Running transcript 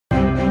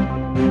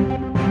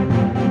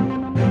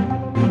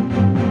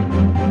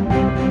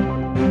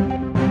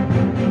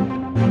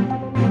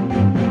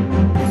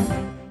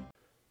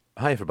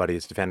Hi, everybody.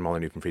 It's Stefan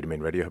Molyneux from Freedom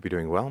Main Radio. Hope you're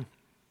doing well.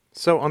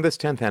 So, on this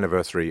 10th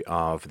anniversary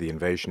of the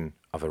invasion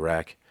of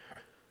Iraq,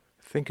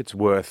 I think it's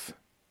worth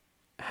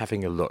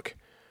having a look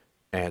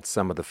at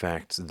some of the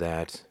facts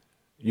that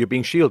you're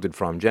being shielded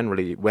from.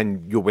 Generally,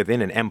 when you're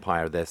within an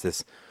empire, there's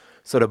this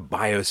sort of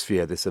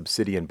biosphere, this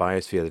obsidian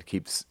biosphere that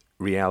keeps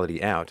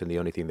reality out, and the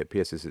only thing that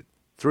pierces it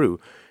through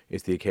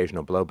is the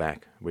occasional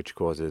blowback, which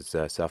causes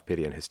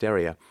self-pity and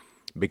hysteria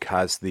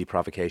because the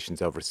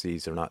provocations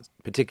overseas are not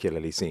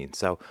particularly seen.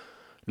 So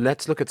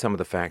let's look at some of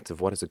the facts of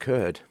what has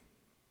occurred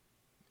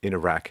in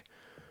Iraq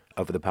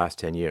over the past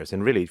 10 years.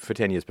 And really, for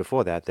 10 years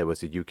before that, there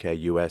was a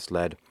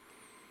UK-US-led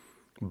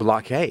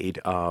blockade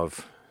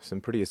of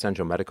some pretty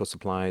essential medical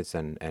supplies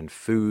and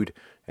food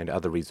and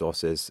other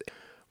resources.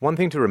 One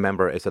thing to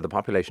remember is that the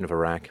population of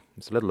Iraq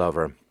is a little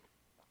over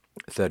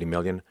 30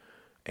 million,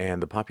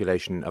 and the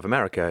population of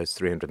America is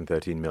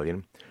 313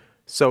 million.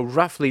 So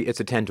roughly,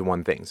 it's a 10 to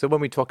 1 thing. So when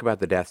we talk about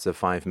the deaths of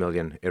 5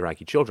 million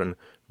Iraqi children,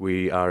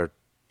 we are,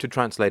 to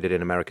translate it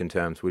in American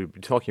terms, we're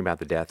talking about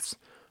the deaths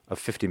of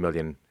 50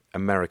 million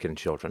American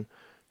children.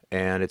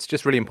 And it's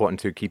just really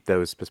important to keep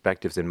those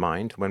perspectives in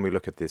mind when we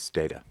look at this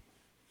data.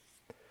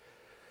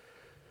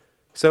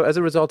 So as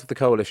a result of the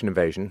coalition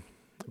invasion,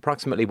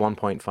 approximately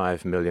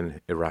 1.5 million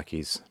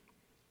Iraqis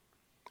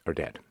are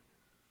dead.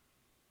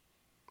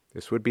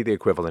 This would be the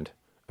equivalent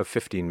of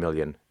 15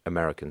 million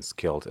Americans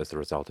killed as a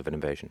result of an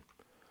invasion.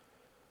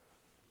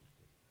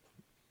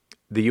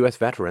 The U.S.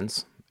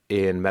 veterans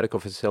in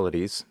medical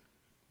facilities,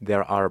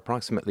 there are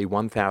approximately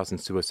 1,000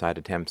 suicide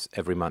attempts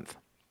every month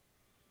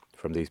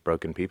from these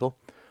broken people.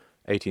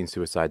 18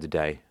 suicides a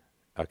day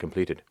are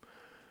completed.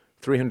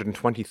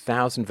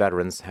 320,000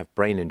 veterans have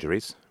brain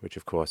injuries, which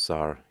of course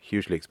are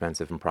hugely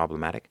expensive and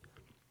problematic.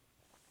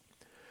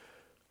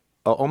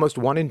 Almost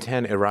 1 in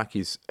 10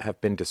 Iraqis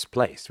have been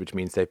displaced, which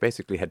means they've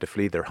basically had to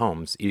flee their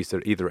homes,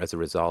 either as a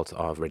result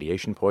of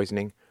radiation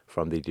poisoning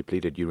from the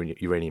depleted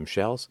uranium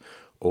shells,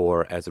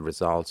 or as a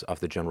result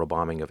of the general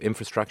bombing of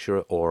infrastructure,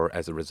 or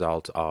as a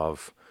result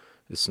of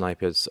the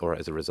snipers, or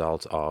as a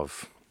result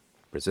of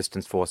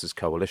resistance forces,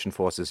 coalition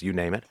forces, you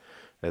name it.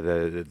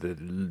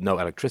 No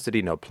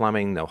electricity, no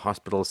plumbing, no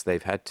hospitals.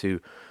 They've had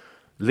to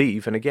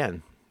leave. And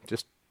again,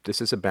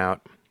 this is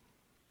about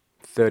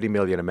 30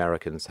 million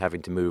Americans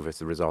having to move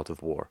as a result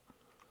of war.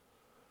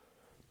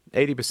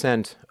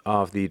 80%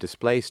 of the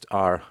displaced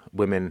are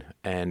women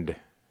and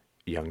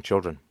young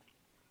children.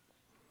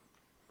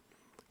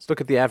 Let's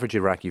look at the average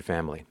Iraqi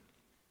family.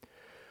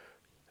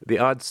 The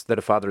odds that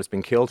a father has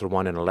been killed are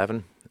 1 in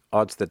 11.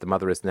 Odds that the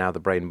mother is now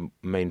the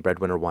main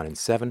breadwinner, 1 in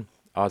 7.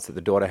 Odds that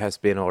the daughter has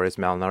been or is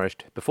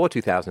malnourished before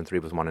 2003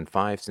 was 1 in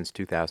 5. Since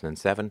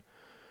 2007,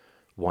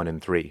 1 in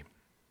 3.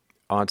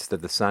 Odds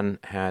that the son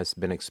has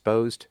been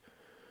exposed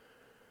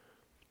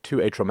to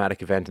a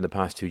traumatic event in the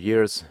past 2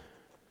 years,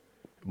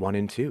 1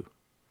 in 2.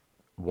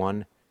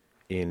 1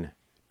 in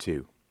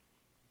 2.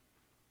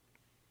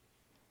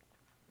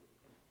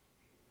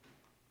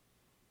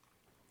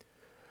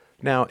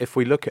 Now, if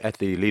we look at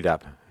the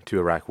lead-up to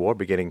Iraq War,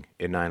 beginning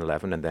in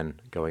 9/11 and then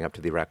going up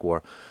to the Iraq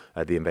War,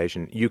 the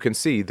invasion, you can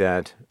see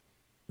that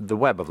the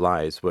web of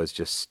lies was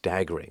just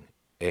staggering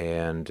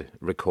and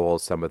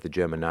recalls some of the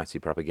German Nazi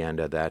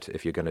propaganda that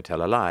if you're going to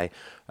tell a lie,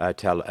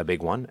 tell a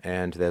big one.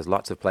 And there's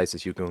lots of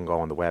places you can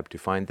go on the web to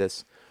find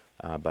this.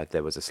 But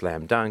there was a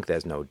slam dunk.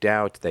 There's no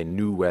doubt. They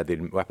knew where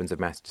the weapons of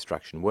mass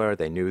destruction were.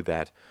 They knew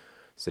that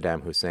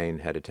Saddam Hussein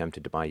had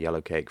attempted to buy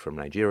yellow cake from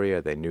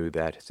Nigeria. They knew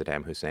that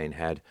Saddam Hussein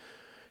had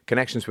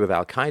connections with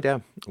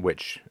Al-Qaeda,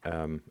 which,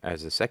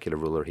 as a secular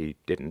ruler, he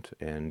didn't.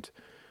 And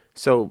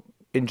so,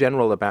 in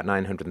general, about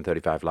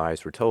 935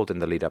 lies were told in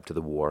the lead up to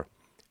the war.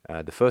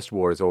 The first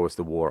war is always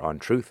the war on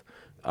truth.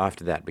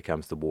 After that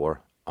becomes the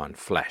war on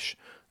flesh.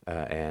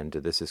 And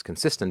this is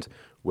consistent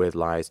with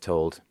lies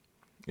told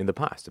in the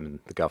past. I mean,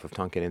 the Gulf of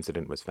Tonkin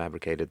incident was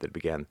fabricated that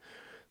began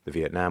the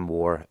Vietnam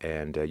War.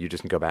 And you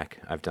just can go back.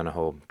 I've done a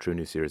whole True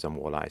News series on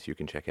war lies. You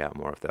can check out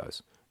more of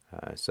those.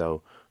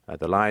 So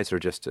the lies are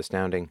just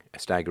astounding,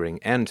 staggering,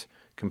 and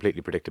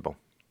completely predictable.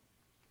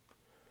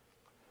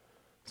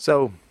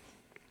 So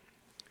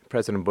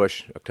President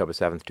Bush, October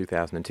 7th,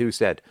 2002,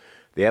 said,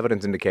 "The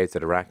evidence indicates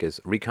that Iraq is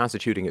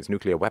reconstituting its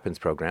nuclear weapons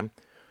program.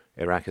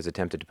 Iraq has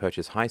attempted to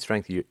purchase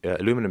high-strength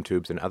aluminum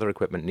tubes and other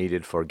equipment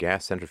needed for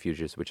gas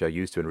centrifuges, which are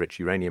used to enrich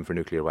uranium for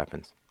nuclear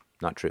weapons."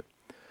 Not true.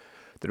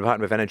 The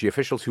Department of Energy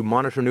officials who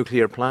monitor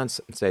nuclear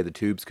plants say the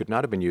tubes could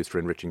not have been used for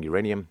enriching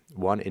uranium.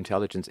 One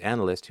intelligence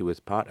analyst who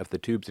was part of the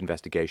tubes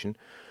investigation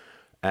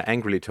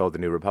angrily told the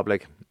New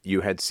Republic,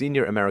 "You had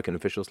senior American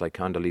officials like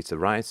Condoleezza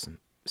Rice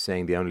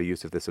saying the only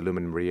use of this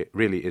aluminum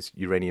really is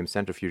uranium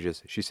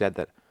centrifuges." She said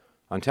that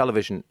on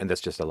television, and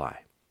that's just a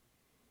lie.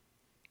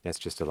 That's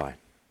just a lie.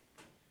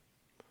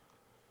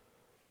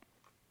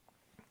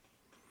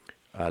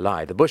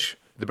 Lie.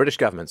 The British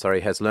government,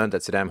 has learned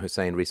that Saddam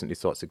Hussein recently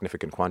sought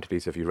significant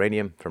quantities of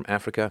uranium from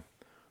Africa.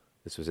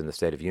 This was in the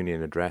State of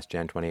Union address,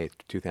 Jan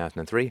 28,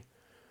 2003.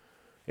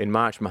 In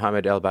March,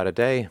 Mohammed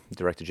El-Baradei,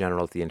 Director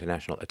General of the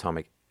International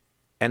Atomic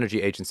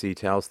Energy Agency,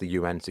 tells the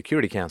UN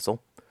Security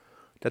Council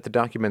that the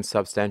documents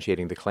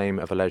substantiating the claim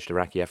of alleged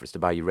Iraqi efforts to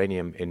buy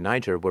uranium in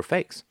Niger were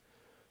fakes,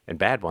 and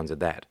bad ones at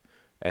that,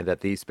 and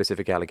that these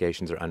specific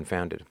allegations are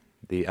unfounded.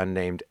 The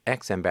unnamed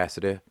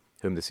ex-ambassador,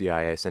 whom the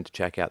CIA sent to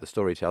check out the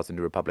story, tells the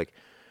New Republic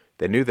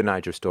they knew the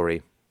Niger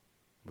story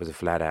was a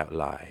flat-out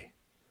lie.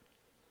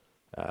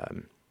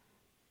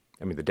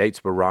 The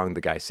dates were wrong.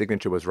 The guy's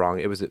signature was wrong.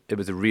 It was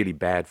a really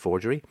bad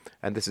forgery,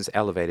 and this is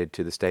elevated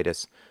to the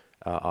status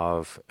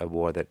of a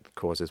war that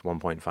causes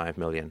 1.5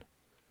 million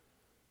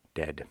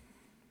dead.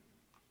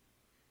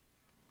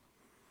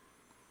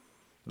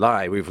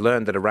 Lie. We've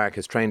learned that Iraq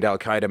has trained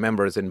al-Qaeda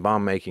members in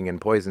bomb-making and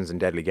poisons and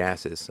deadly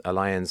gases.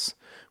 Alliance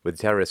with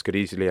terrorists could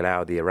easily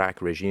allow the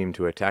Iraq regime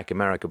to attack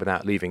America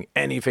without leaving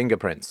any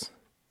fingerprints.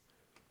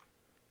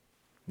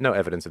 No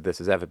evidence of this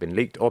has ever been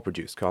leaked or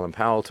produced. Colin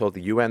Powell told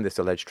the UN this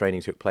alleged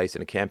training took place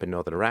in a camp in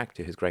northern Iraq.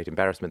 To his great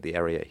embarrassment, the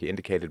area he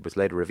indicated was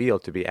later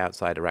revealed to be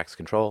outside Iraq's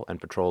control and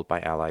patrolled by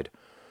Allied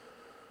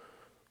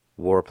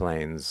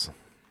warplanes.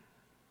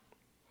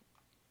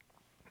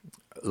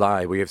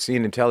 Lie. We have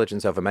seen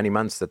intelligence over many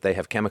months that they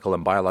have chemical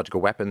and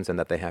biological weapons and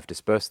that they have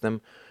dispersed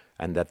them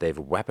and that they've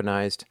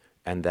weaponized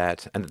and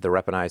that they're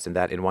weaponized and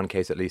that in one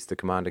case at least the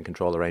command and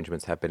control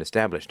arrangements have been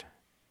established.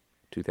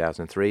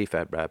 2003,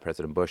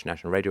 President Bush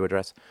National Radio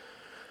Address.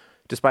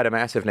 Despite a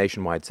massive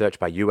nationwide search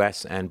by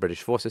US and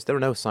British forces, there are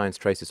no signs,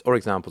 traces, or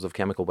examples of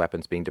chemical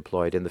weapons being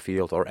deployed in the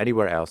field or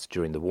anywhere else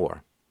during the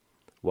war.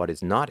 What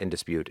is not in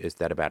dispute is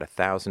that about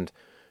 1,000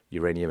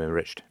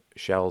 uranium-enriched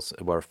shells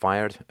were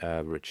fired,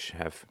 which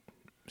have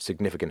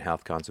significant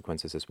health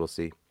consequences, as we'll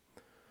see.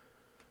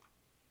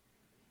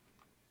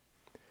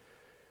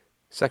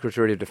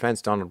 Secretary of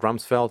Defense Donald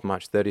Rumsfeld,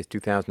 March 30th,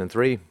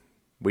 2003.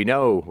 We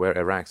know where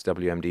Iraq's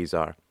WMDs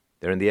are.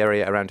 They're in the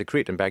area around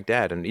Tikrit and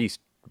Baghdad and east,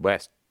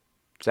 west,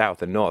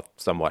 south, and north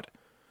somewhat.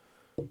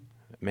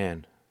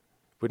 Man,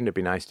 wouldn't it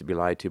be nice to be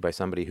lied to by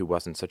somebody who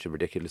wasn't such a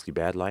ridiculously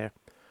bad liar?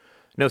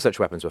 No such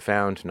weapons were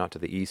found, not to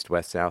the east,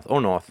 west, south, or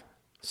north,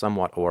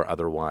 somewhat or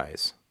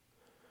otherwise.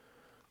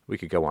 We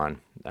could go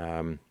on.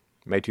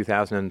 May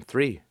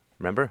 2003,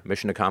 remember?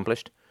 Mission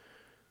accomplished.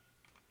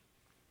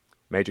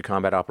 Major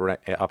combat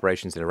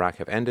operations in Iraq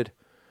have ended.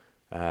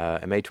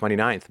 May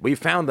 29th, we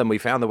found them. We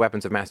found the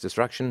weapons of mass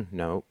destruction.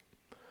 No.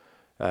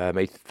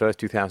 May 1st,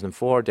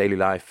 2004, daily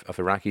life of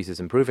Iraqis is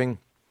improving.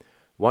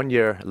 1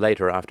 year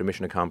later, after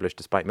mission accomplished,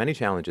 despite many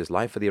challenges,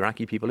 life for the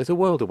Iraqi people is a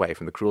world away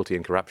from the cruelty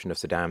and corruption of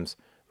Saddam's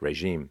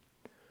regime.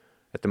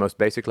 At the most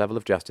basic level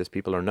of justice,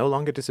 people are no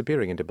longer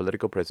disappearing into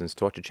political prisons,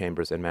 torture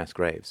chambers, and mass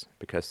graves,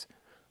 because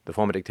the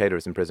former dictator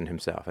is in prison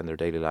himself, and their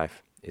daily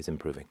life is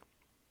improving.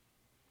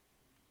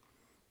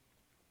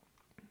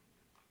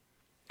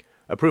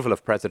 Approval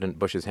of President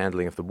Bush's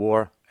handling of the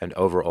war and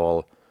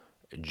overall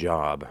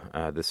job.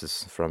 This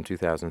is from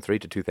 2003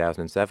 to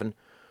 2007.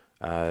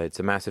 It's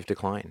a massive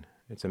decline.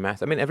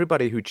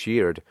 Everybody who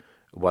cheered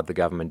what the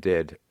government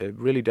did, it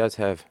really does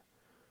have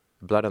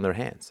blood on their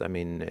hands.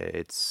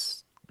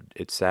 It's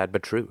sad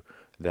but true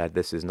that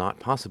this is not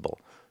possible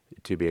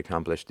to be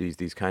accomplished.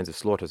 These kinds of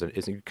slaughters,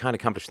 you can't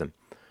accomplish them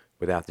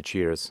without the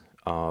cheers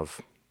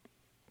of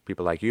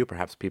people like you,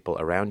 perhaps people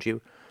around you.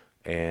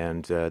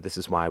 And this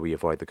is why we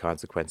avoid the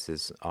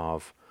consequences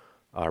of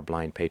our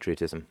blind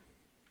patriotism.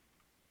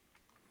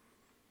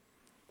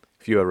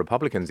 Fewer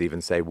Republicans even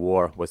say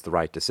war was the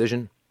right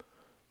decision.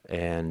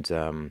 And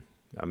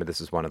this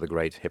is one of the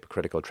great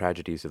hypocritical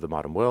tragedies of the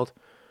modern world,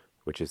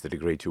 which is the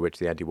degree to which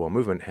the anti-war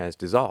movement has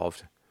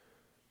dissolved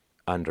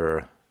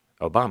under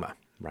Obama,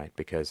 right?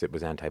 Because it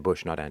was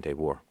anti-Bush, not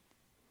anti-war.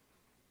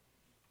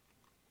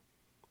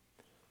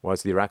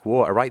 Was the Iraq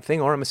war a right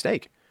thing or a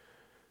mistake?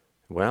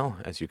 Well,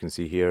 as you can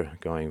see here,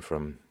 going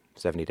from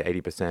 70 to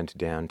 80%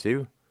 down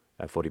to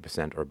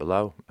 40% or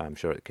below. I'm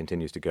sure it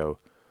continues to go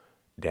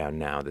down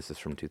now. This is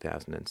from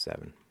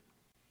 2007.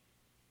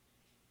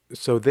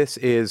 So this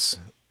is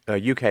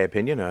a UK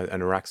opinion,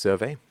 an Iraq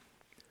survey.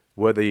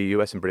 Were the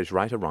US and British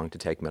right or wrong to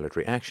take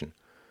military action?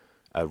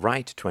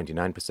 Right,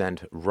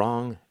 29%,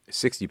 wrong,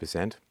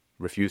 60%,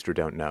 refused or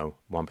don't know,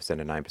 1%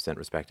 and 9%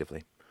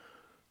 respectively.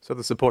 So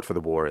the support for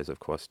the war is, of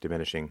course,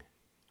 diminishing,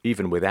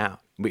 even with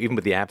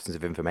the absence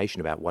of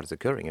information about what is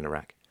occurring in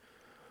Iraq.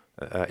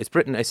 Is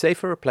Britain a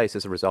safer place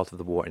as a result of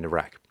the war in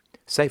Iraq?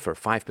 Safer,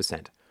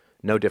 5%.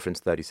 No difference,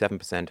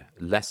 37%.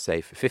 Less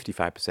safe,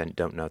 55%.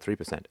 Don't know,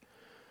 3%.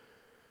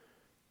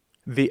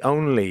 The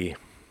only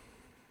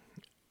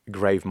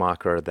grave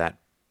marker that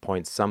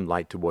points some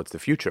light towards the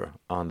future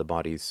on the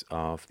bodies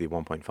of the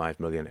 1.5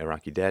 million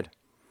Iraqi dead.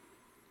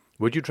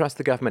 Would you trust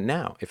the government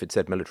now if it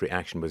said military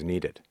action was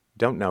needed?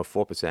 Don't know,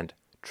 4%.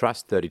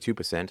 Trust,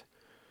 32%.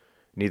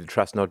 Neither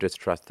trust nor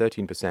distrust,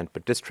 13%,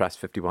 but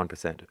distrust,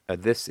 51%.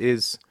 This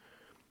is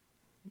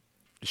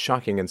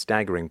shocking and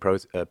staggering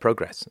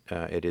progress.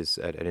 It is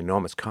at an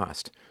enormous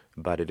cost,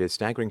 but it is a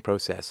staggering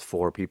process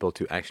for people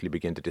to actually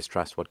begin to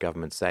distrust what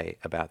governments say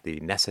about the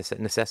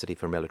necessity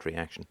for military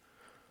action.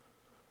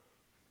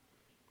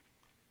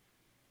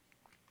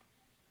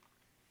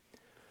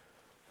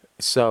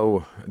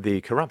 So the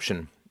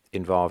corruption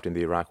involved in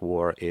the Iraq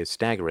War is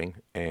staggering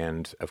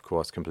and, of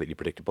course, completely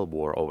predictable.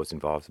 War always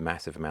involves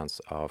massive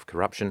amounts of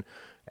corruption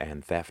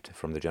and theft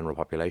from the general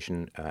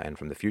population and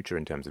from the future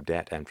in terms of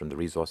debt and from the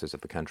resources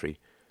of the country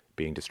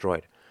being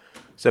destroyed.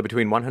 So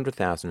between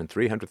 100,000 and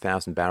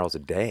 300,000 barrels a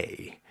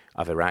day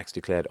of Iraq's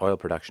declared oil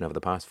production over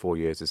the past 4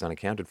 years is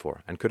unaccounted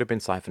for and could have been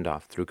siphoned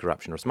off through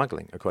corruption or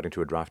smuggling, according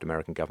to a draft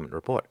American government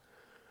report.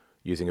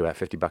 Using about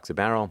 $50 a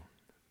barrel,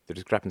 the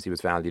discrepancy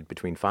was valued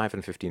between $5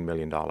 and $15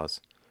 million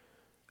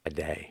a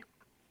day.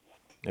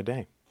 A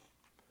day.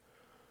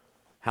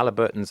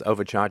 Halliburton's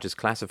overcharges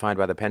classified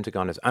by the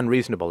Pentagon as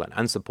unreasonable and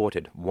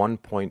unsupported,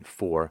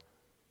 $1.4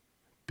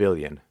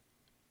 billion.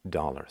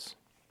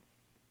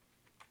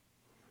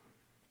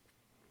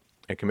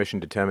 A commission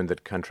determined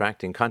that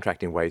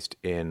contracting waste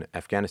in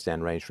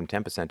Afghanistan ranged from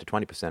 10% to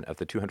 20% of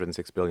the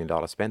 $206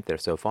 billion spent there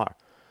so far,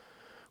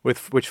 with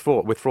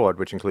fraud,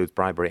 which includes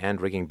bribery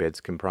and rigging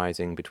bids,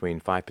 comprising between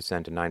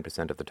 5% and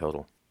 9% of the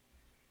total.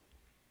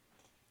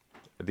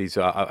 These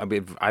are,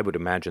 I would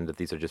imagine that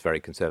these are just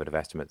very conservative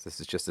estimates. This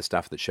is just the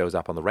stuff that shows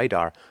up on the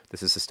radar.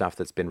 This is the stuff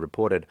that's been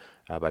reported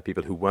by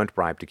people who weren't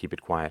bribed to keep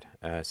it quiet.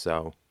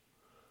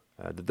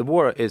 The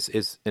war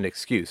is an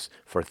excuse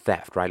for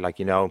theft, right? Like,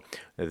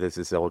 there's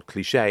this old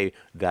cliche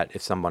that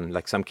if someone,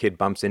 like some kid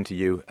bumps into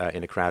you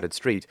in a crowded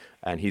street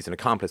and he's an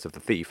accomplice of the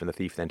thief, and the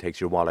thief then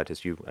takes your wallet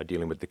as you are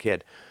dealing with the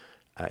kid,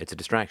 it's a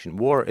distraction.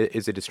 War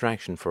is a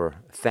distraction for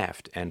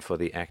theft and for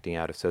the acting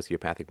out of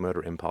sociopathic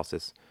murder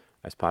impulses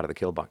as part of the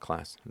Killbot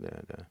class,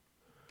 the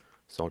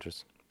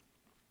soldiers.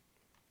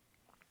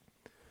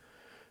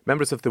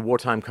 Members of the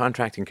Wartime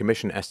Contracting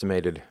Commission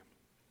estimated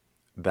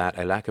that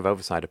a lack of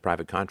oversight of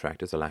private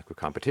contractors, a lack of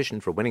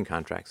competition for winning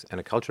contracts, and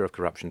a culture of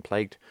corruption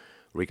plagued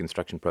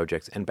reconstruction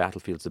projects and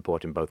battlefield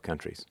support in both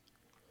countries.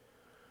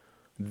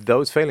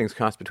 Those failings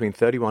cost between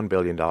 $31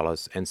 billion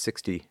and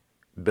 $60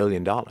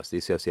 billion, the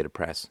Associated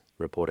Press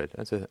reported.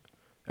 That's a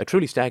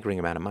truly staggering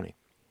amount of money.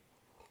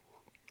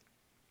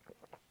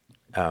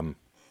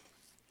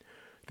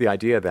 The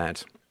idea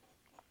that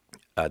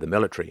the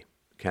military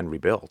can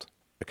rebuild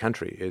a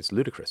country is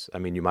ludicrous. I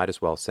mean, you might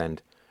as well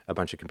send a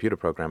bunch of computer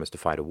programmers to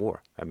fight a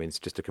war. I mean, it's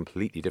just a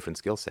completely different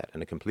skill set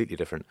and a completely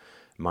different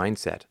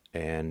mindset,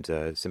 and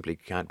simply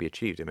can't be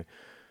achieved. I mean,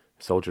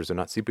 soldiers are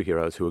not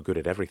superheroes who are good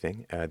at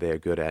everything. They're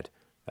good at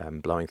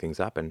blowing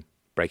things up and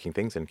breaking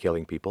things and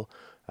killing people.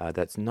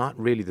 That's not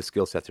really the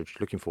skill sets that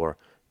you're looking for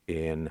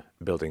in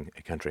building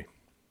a country.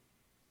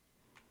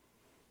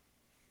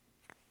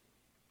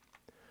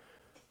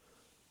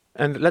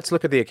 And let's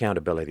look at the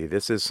accountability.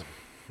 This is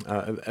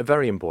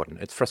very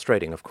important. It's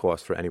frustrating, of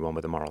course, for anyone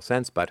with a moral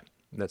sense, but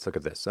let's look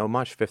at this. So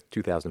March 5th,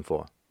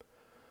 2004,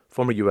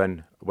 former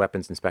UN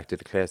weapons inspector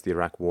declares the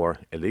Iraq war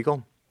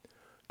illegal.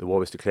 The war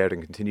was declared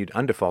and continued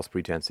under false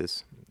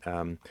pretenses.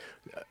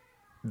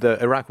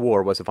 The Iraq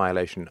war was a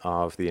violation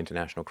of the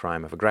international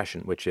crime of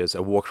aggression, which is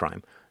a war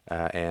crime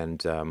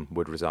and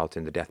would result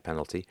in the death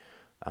penalty.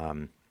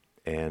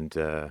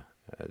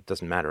 It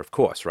doesn't matter, of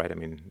course, right? I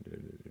mean,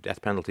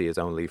 death penalty is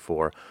only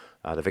for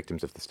the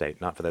victims of the state,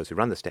 not for those who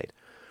run the state.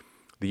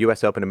 The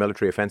U.S. opened a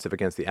military offensive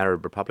against the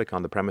Arab Republic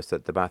on the premise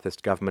that the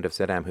Ba'athist government of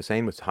Saddam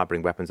Hussein was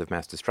harboring weapons of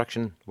mass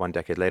destruction. 1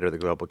 decade later, the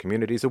global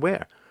community is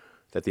aware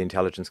that the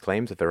intelligence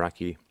claims of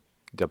Iraqi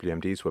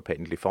WMDs were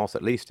patently false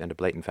at least and a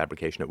blatant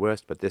fabrication at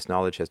worst, but this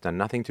knowledge has done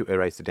nothing to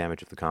erase the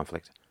damage of the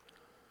conflict.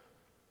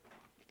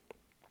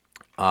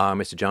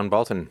 Mr. John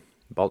Bolton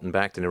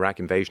backed an Iraq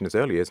invasion as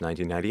early as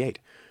 1998,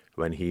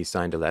 when he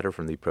signed a letter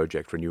from the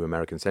Project for a New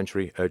American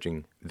Century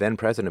urging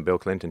then-President Bill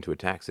Clinton to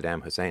attack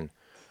Saddam Hussein.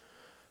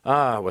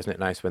 Wasn't it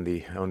nice when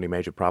the only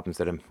major problems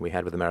that we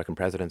had with American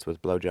presidents was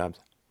blowjobs?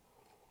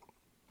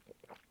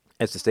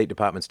 As the State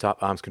Department's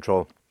top arms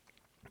control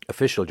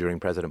official during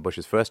President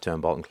Bush's first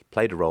term, Bolton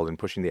played a role in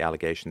pushing the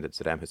allegation that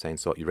Saddam Hussein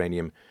sought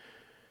uranium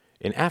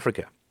in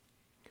Africa.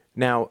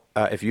 Now,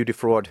 if you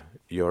defraud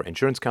your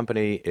insurance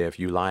company, if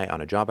you lie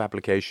on a job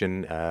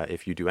application,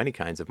 if you do any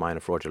kinds of minor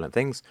fraudulent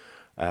things,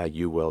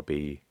 you will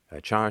be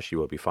charged, you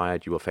will be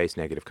fired, you will face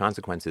negative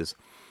consequences.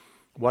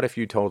 What if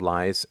you told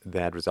lies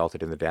that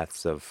resulted in the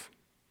deaths of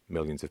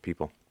millions of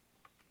people?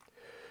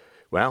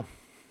 Well,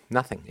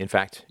 nothing. In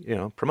fact,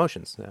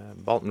 promotions.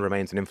 Bolton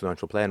remains an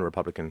influential player in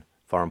Republican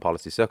foreign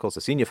policy circles,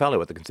 a senior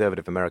fellow at the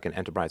Conservative American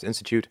Enterprise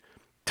Institute.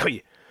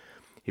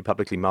 He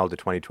publicly mulled the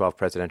 2012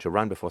 presidential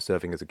run before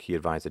serving as a key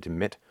advisor to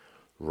Mitt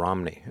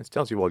Romney. This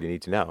tells you all you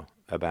need to know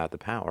about the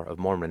power of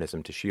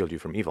Mormonism to shield you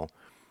from evil,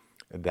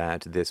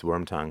 that this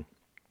worm tongue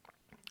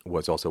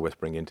was also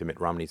whispering into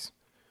Mitt Romney's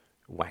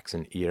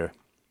waxen ear.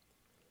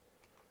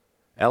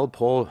 L.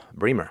 Paul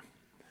Bremer.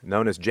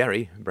 Known as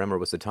Jerry, Bremer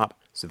was the top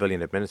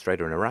civilian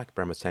administrator in Iraq.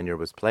 Bremer's tenure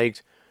was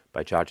plagued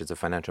by charges of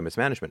financial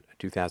mismanagement. A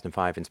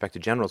 2005 Inspector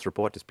General's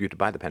report, disputed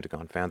by the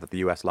Pentagon, found that the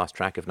U.S. lost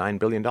track of $9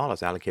 billion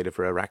allocated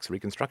for Iraq's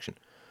reconstruction.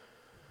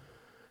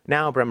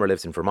 Now, Bremer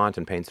lives in Vermont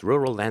and paints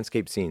rural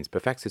landscape scenes,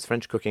 perfects his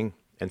French cooking,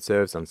 and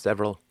serves on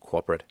several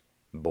corporate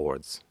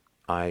boards.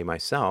 I,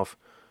 myself,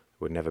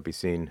 would never be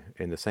seen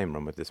in the same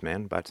room with this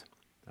man, but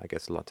I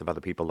guess lots of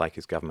other people like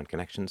his government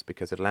connections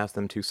because it allows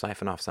them to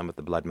siphon off some of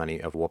the blood money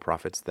of war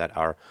profits that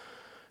are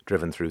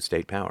driven through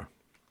state power.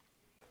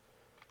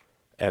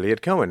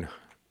 Eliot Cohen.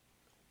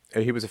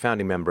 He was a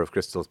founding member of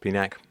Kristall's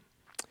PNAC,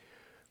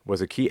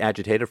 was a key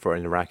agitator for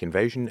an Iraq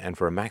invasion and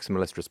for a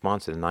maximalist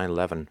response to the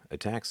 9/11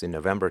 attacks in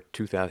November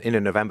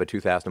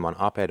 2001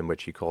 op-ed in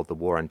which he called the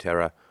war on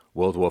terror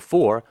World War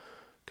IV.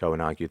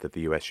 Cohen argued that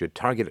the U.S. should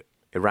target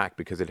Iraq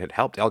because it had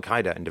helped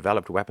al-Qaeda and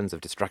developed weapons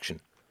of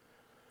destruction.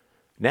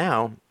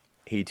 Now,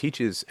 he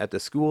teaches at the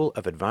School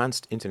of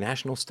Advanced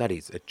International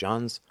Studies at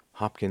Johns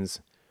Hopkins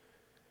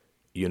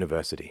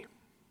University.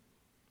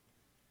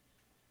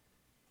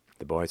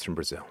 The boys from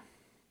Brazil,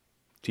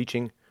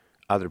 teaching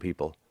other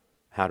people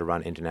how to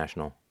run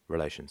international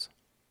relations.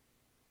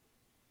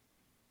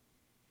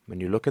 When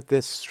you look at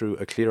this through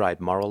a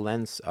clear-eyed moral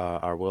lens,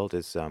 our world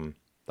is,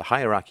 the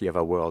hierarchy of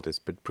our world is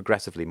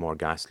progressively more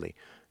ghastly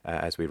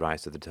as we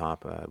rise to the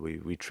top.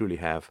 We truly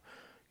have,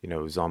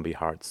 zombie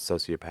hearts,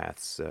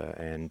 sociopaths,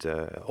 and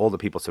all the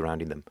people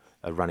surrounding them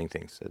running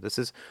things. This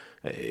is,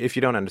 if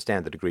you don't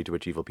understand the degree to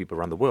which evil people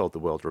run the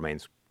world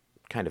remains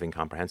kind of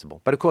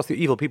incomprehensible. But of course,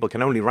 the evil people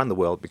can only run the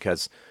world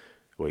because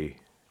we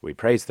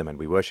praise them and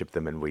we worship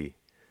them and we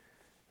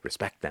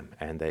respect them,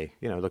 and they,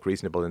 look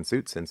reasonable in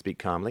suits and speak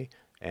calmly,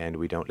 and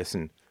we don't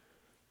listen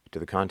to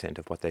the content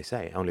of what they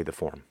say, only the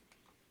form.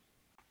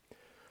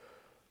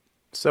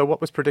 So what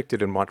was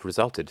predicted and what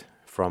resulted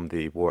from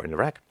the war in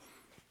Iraq?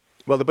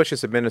 Well, the Bush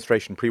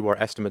administration pre-war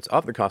estimates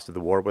of the cost of the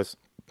war was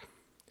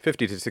 $50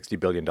 to $60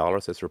 billion,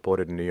 as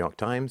reported in the New York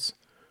Times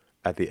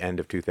at the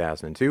end of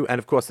 2002. And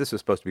of course, this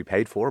was supposed to be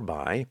paid for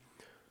by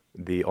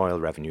the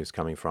oil revenues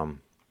coming from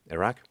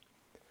Iraq.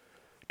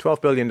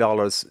 $12 billion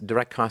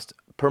direct cost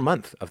per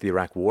month of the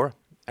Iraq war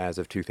as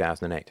of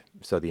 2008.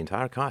 So the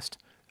entire cost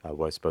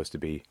was supposed to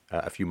be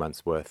a few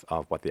months' worth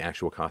of what the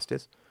actual cost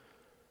is.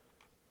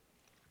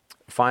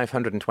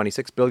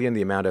 $526 billion,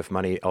 the amount of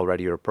money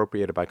already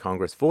appropriated by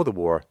Congress for the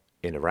war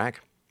in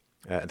Iraq.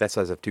 That's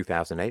as of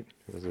 2008.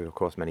 This is, of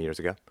course, many years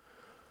ago.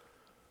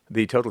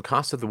 The total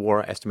cost of the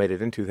war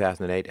estimated in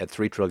 2008 at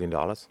 $3 trillion.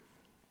 $5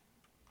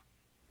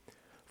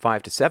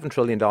 to $7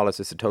 trillion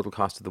is the total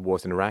cost of the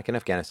wars in Iraq and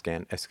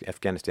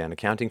Afghanistan,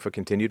 accounting for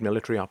continued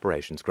military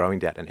operations, growing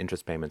debt and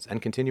interest payments,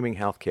 and continuing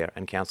health care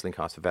and counseling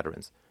costs for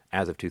veterans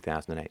as of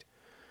 2008.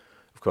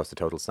 Of course, the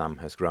total sum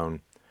has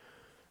grown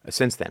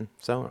since then,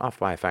 so off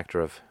by a factor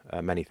of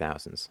many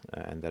thousands,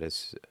 and that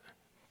is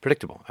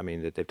predictable. I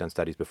mean, they've done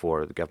studies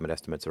before. The government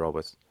estimates are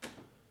always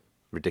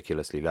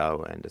ridiculously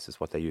low, and this is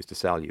what they use to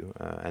sell you,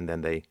 and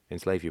then they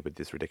enslave you with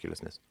this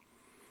ridiculousness.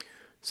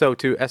 So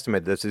to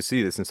estimate this, to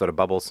see this in sort of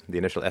bubbles, the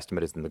initial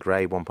estimate is in the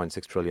gray,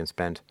 1.6 trillion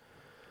spent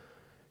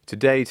to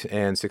date,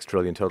 and 6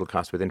 trillion total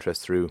cost with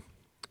interest through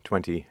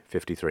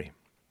 2053.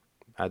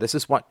 This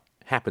is what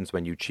happens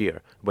when you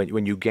cheer,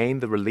 when you gain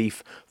the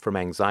relief from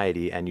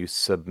anxiety and you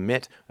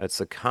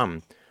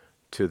succumb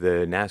to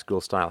the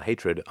Nazgul-style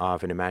hatred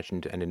of an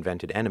imagined and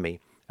invented enemy.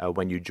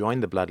 When you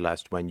join the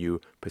bloodlust, when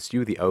you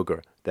pursue the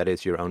ogre that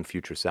is your own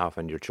future self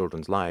and your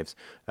children's lives,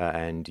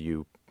 and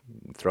you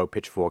throw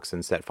pitchforks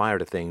and set fire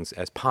to things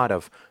as part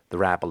of the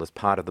rabble, as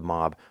part of the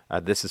mob,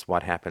 this is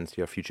what happens.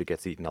 Your future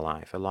gets eaten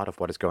alive. A lot of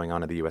what is going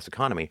on in the U.S.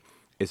 economy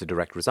is a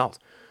direct result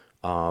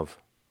of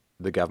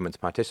the government's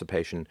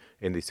participation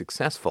in the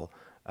successful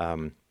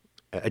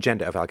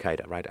agenda of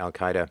al-Qaeda, right?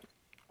 Al-Qaeda,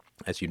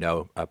 as you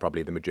know,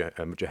 probably the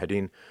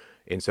Mujahideen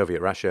in Soviet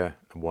Russia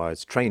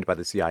was trained by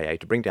the CIA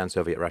to bring down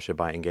Soviet Russia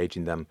by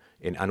engaging them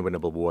in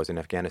unwinnable wars in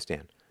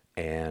Afghanistan.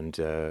 And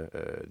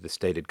the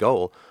stated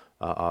goal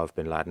of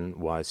bin Laden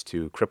was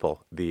to cripple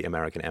the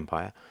American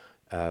empire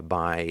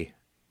by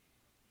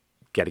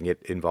getting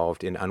it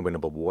involved in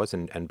unwinnable wars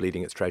and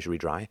bleeding its treasury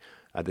dry.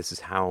 This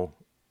is how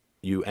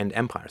you end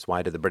empires.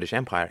 Why did the British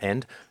Empire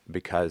end?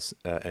 Because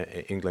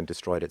England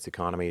destroyed its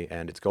economy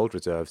and its gold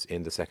reserves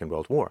in the Second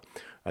World War.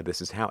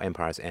 This is how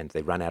empires end.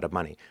 They run out of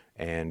money.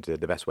 And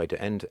the best way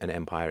to end an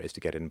empire is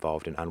to get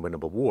involved in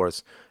unwinnable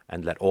wars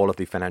and let all of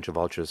the financial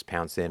vultures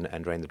pounce in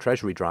and drain the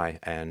treasury dry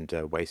and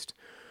waste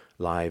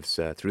lives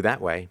through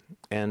that way.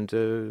 And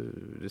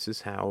this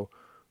is how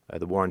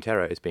the war on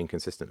terror is being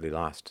consistently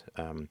lost.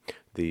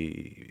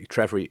 The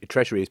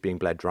treasury is being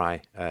bled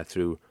dry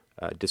through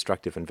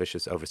destructive and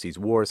vicious overseas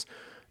wars,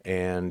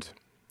 and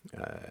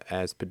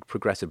as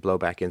progressive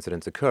blowback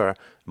incidents occur,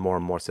 more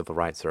and more civil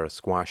rights are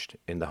squashed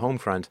in the home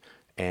front,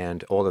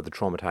 and all of the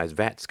traumatized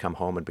vets come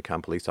home and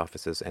become police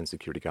officers and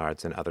security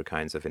guards and other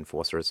kinds of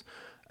enforcers,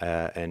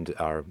 and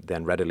are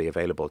then readily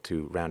available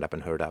to round up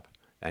and herd up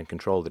and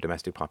control the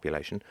domestic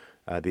population.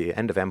 The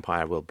end of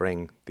empire will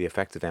bring the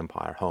effects of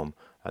empire home.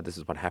 This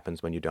is what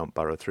happens when you don't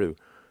burrow through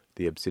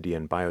the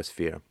obsidian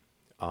biosphere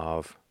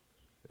of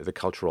the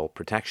cultural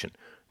protection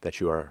that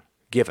you are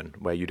given,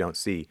 where you don't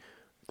see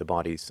the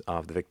bodies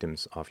of the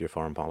victims of your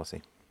foreign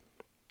policy.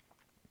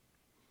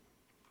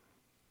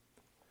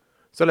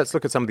 So let's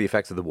look at some of the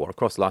effects of the war. Of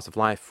course, loss of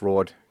life,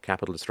 fraud,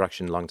 capital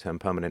destruction, long-term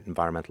permanent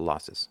environmental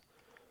losses.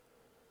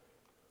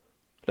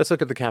 Let's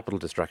look at the capital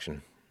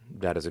destruction.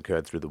 that has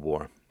occurred through the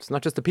war. It's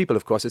not just the people,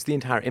 of course, it's the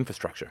entire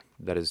infrastructure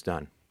that is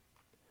done.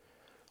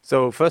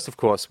 So first, of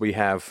course, we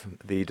have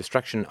the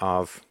destruction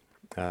of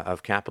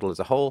capital as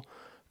a whole.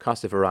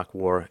 Cost of Iraq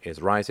war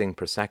is rising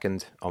per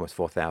second, almost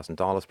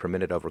 $4,000 per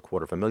minute, over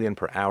 $250,000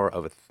 per hour,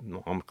 over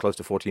close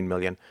to 14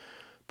 million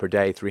per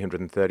day,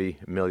 330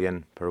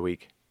 million per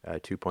week,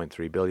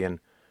 2.3 billion,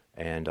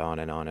 and on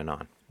and on and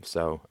on.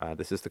 So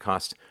this is the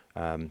cost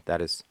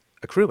that is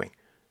accruing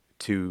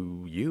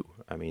to you.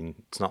 I mean,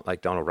 it's not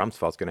like Donald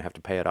Rumsfeld's going to have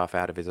to pay it off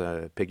out of his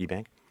piggy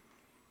bank.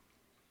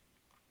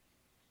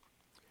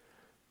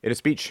 In a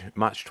speech,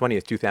 March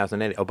 20th,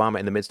 2008, Obama,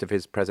 in the midst of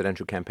his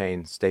presidential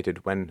campaign,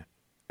 stated, "When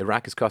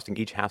Iraq is costing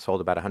each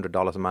household about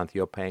 $100 a month,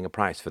 you're paying a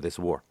price for this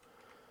war."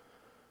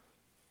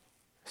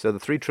 So the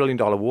 $3 trillion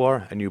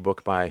war, a new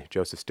book by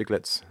Joseph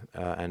Stiglitz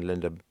and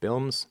Linda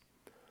Bilmes.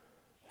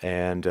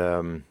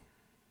 And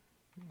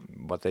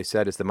what they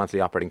said is the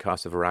monthly operating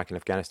cost of Iraq and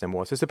Afghanistan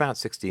wars is about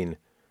 $16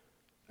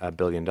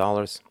 billion.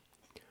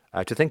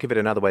 To think of it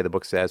another way, the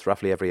book says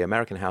roughly every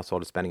American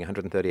household is spending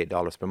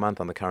 $138 per month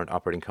on the current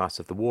operating costs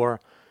of the war,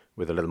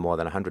 with a little more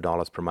than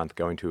 $100 per month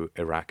going to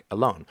Iraq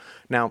alone.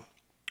 Now,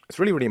 it's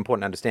really, really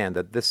important to understand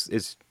that this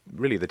is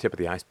really the tip of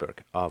the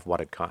iceberg of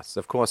what it costs.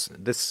 Of course,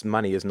 this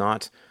money is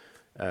not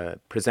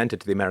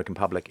presented to the American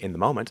public in the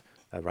moment,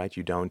 right?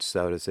 You don't,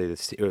 so to say,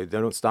 they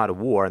don't start a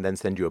war and then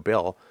send you a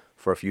bill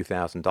for a few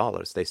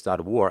 $1,000s. They start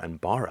a war and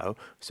borrow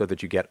so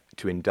that you get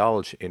to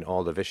indulge in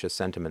all the vicious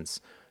sentiments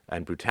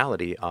and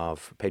brutality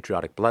of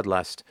patriotic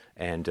bloodlust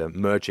and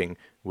merging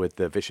with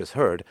the vicious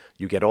herd.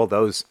 You get all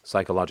those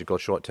psychological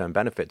short-term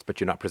benefits, but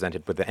you're not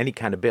presented with any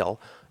kind of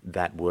bill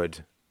that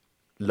would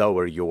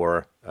lower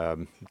your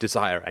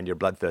desire and your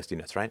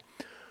bloodthirstiness, right?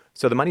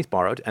 So the money's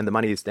borrowed, and the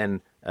money is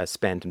then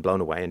spent and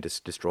blown away and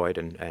destroyed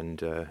and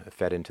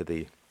fed into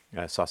the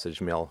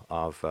sausage mill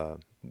of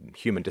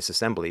human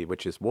disassembly,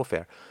 which is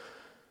warfare.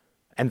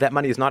 And that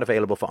money is not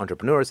available for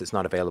entrepreneurs, it's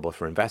not available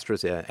for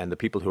investors, and the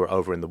people who are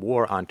over in the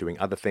war aren't doing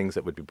other things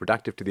that would be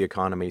productive to the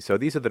economy. So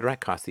these are the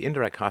direct costs. The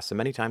indirect costs are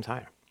many times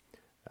higher.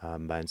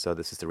 And so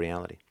this is the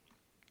reality.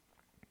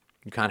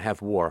 You can't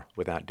have war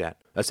without debt.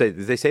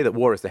 They say that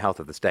war is the health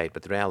of the state,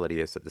 but the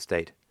reality is that the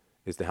state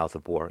is the health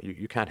of war.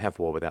 You can't have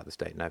war without the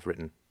state, and I've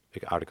written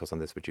articles on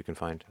this, which you can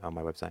find on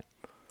my website.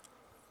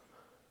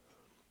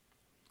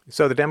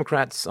 So the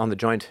Democrats on the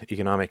Joint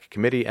Economic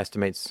Committee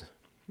estimated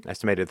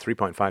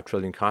 3.5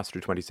 trillion costs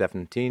through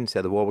 2017,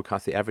 said the war would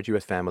cost the average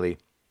U.S. family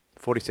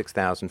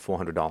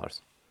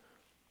 $46,400.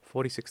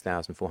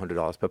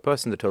 $46,400 per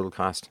person. The total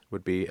cost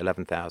would be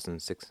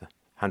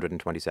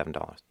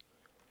 $11,627.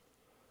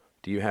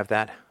 Do you have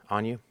that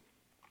on you?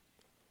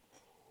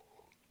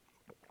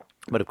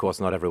 But of course,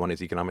 not everyone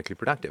is economically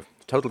productive.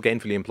 Total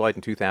gainfully employed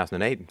in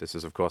 2008, this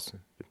is of course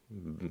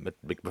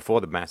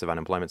before the massive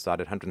unemployment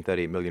started,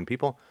 138 million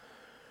people.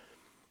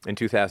 In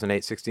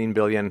 2008, 16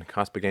 billion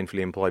cost per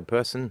gainfully employed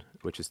person,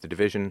 which is the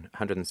division,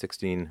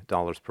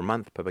 $116 per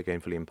month per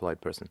gainfully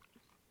employed person.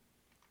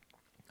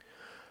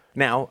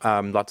 Now,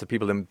 lots of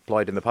people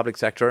employed in the public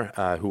sector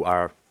who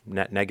are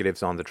net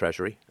negatives on the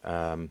Treasury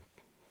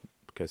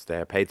because they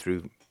are paid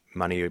through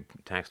money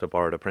taxed or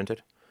borrowed or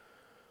printed.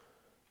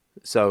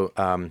 So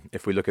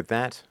if we look at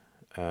that,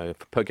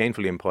 per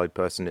gainfully employed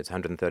person, it's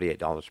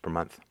 $138 per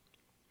month.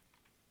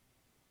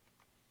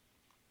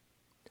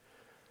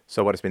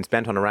 So what has been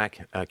spent on Iraq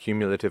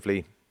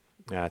cumulatively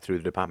through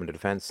the Department of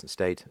Defense,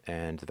 State,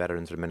 and the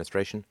Veterans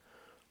Administration,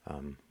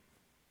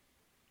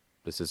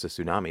 this is a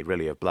tsunami,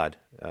 really, of blood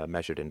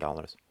measured in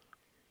dollars.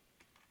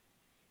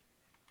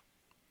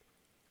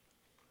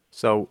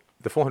 So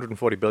the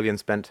 $440 billion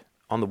spent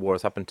on the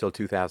wars up until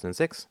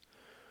 2006.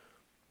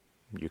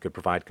 You could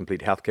provide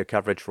complete healthcare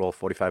coverage for all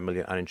 45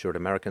 million uninsured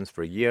Americans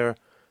for a year,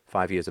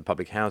 5 years of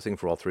public housing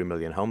for all 3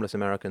 million homeless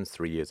Americans,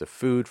 3 years of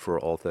food for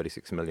all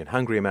 36 million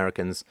hungry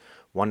Americans,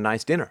 one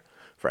nice dinner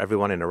for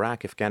everyone in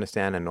Iraq,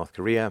 Afghanistan, and North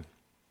Korea.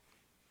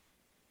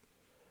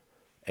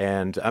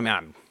 And I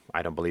mean,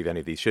 I don't believe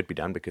any of these should be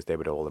done because they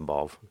would all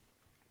involve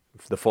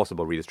the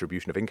forcible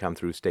redistribution of income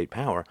through state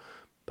power,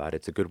 but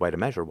it's a good way to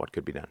measure what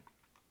could be done.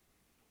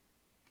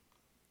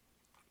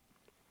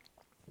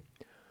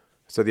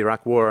 So the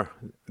Iraq War,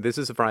 this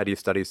is a variety of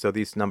studies, so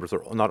these numbers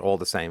are not all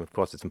the same. Of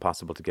course, it's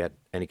impossible to get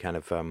any kind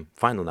of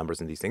final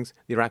numbers in these things.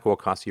 The Iraq War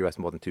cost the U.S.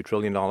 more than $2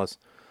 trillion.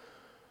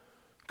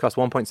 Cost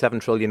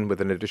 $1.7 trillion with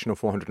an additional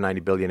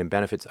 $490 billion in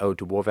benefits owed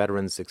to war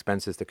veterans,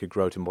 expenses that could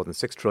grow to more than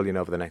 $6 trillion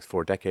over the next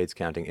 4 decades,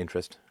 counting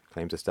interest,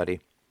 claims a study.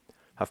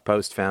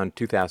 HuffPost found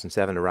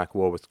 2007 Iraq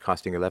War was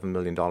costing $11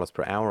 million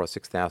per hour or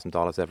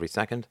 $6,000 every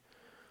second.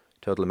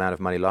 Total amount of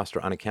money lost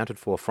or unaccounted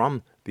for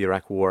from the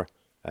Iraq War,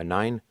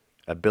 $9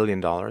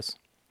 billion.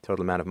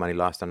 Total amount of money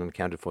lost and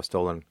unaccounted for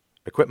stolen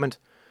equipment,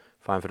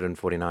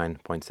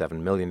 $549.7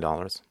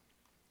 million.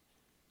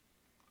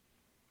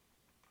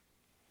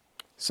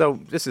 So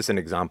this is an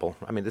example.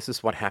 I mean, this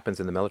is what happens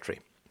in the military.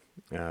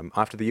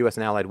 After the U.S.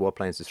 and Allied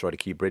warplanes destroyed a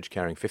key bridge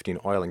carrying 15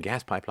 oil and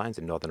gas pipelines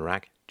in northern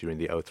Iraq during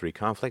the '03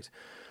 conflict,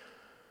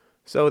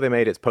 so they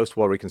made its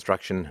post-war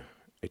reconstruction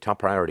a top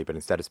priority, but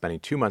instead of spending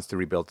 2 months to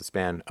rebuild the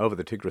span over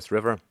the Tigris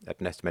River at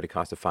an estimated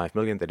cost of $5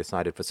 million, they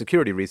decided for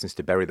security reasons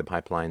to bury the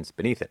pipelines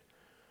beneath it,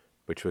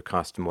 which would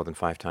cost more than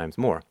 5 times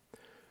more.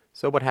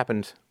 So what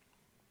happened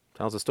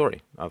tells a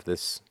story of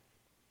this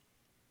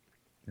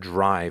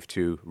drive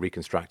to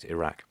reconstruct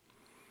Iraq.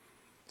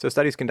 So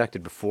studies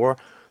conducted before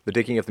the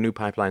digging of the new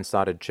pipeline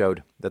started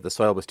showed that the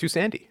soil was too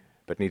sandy,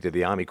 but neither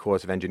the Army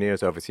Corps of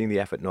Engineers overseeing the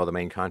effort nor the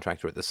main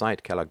contractor at the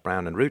site, Kellogg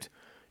Brown and Root,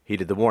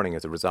 heeded the warning.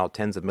 As a result,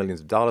 tens of millions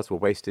of dollars were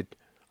wasted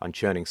on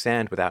churning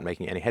sand without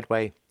making any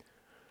headway.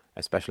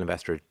 A special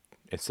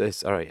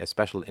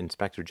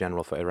Inspector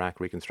General for Iraq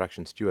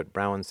Reconstruction, Stuart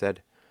Brown,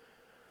 said.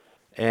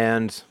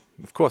 And,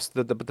 of course,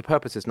 the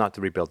purpose is not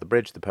to rebuild the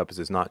bridge. The purpose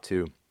is not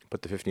to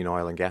put the 15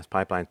 oil and gas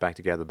pipelines back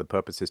together. The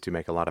purpose is to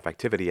make a lot of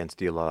activity and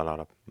steal a lot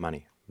of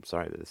money. I'm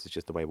sorry, this is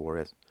just the way war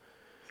is.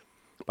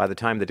 By the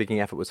time the digging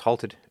effort was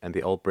halted and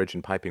the old bridge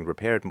and piping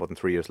repaired, more than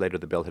 3 years later,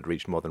 the bill had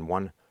reached more than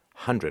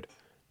 $100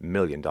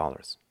 million.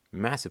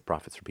 Massive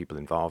profits for people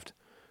involved,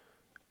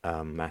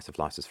 massive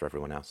losses for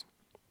everyone else.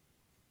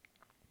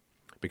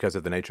 Because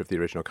of the nature of the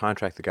original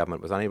contract, the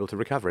government was unable to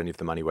recover any of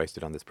the money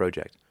wasted on this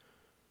project.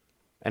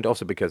 And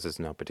also because there's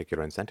no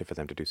particular incentive for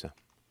them to do so.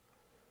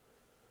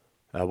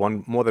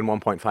 More than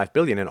 $1.5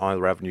 billion in oil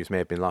revenues may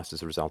have been lost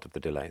as a result of the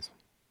delays.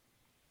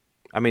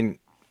 I mean,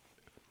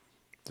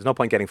 there's no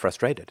point getting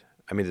frustrated.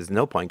 I mean, it's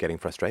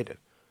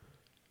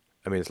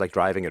like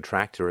driving a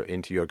tractor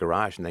into your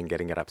garage and then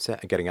getting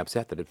upset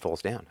that it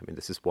falls down. I mean,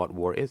 this is what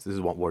war is. This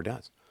is what war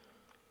does.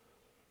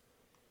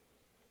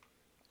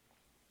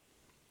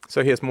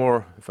 So here's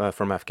more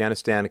from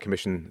Afghanistan. A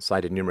commission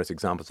cited numerous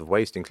examples of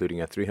waste,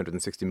 including a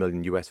 $360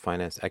 million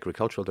U.S.-financed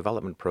agricultural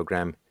development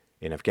program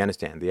in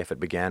Afghanistan. The effort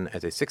began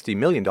as a $60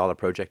 million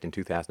project in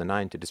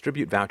 2009 to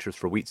distribute vouchers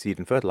for wheat seed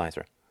and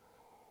fertilizer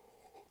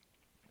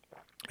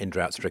in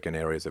drought-stricken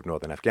areas of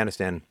northern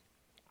Afghanistan.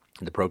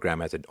 The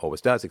program, as it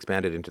always does,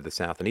 expanded into the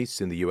south and east.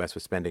 Soon the U.S.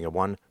 was spending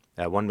 $1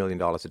 million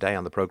a day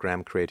on the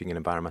program, creating an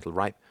environment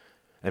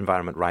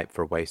ripe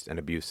for waste and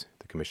abuse,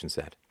 the commission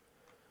said.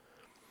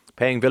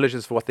 Paying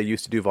villagers for what they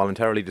used to do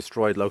voluntarily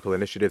destroyed local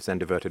initiatives and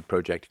diverted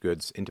project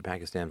goods into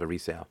Pakistan for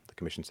resale, the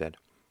commission said.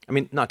 I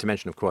mean, not to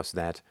mention, of course,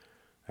 that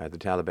the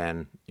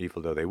Taliban,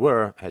 evil though they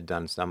were, had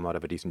done somewhat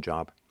of a decent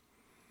job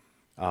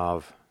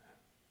of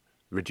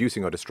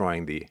reducing or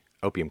destroying the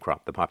opium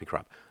crop, the poppy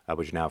crop,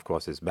 which now, of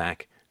course, is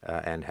back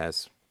and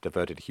has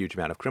diverted a huge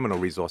amount of criminal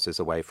resources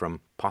away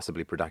from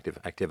possibly productive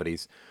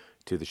activities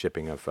to the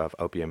shipping of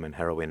opium and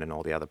heroin and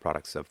all the other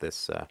products of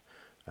this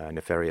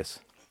nefarious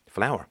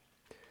flower.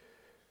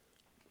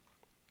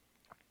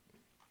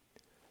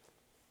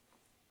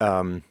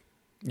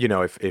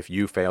 If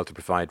you fail to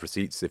provide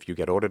receipts, if you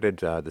get audited,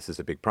 this is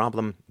a big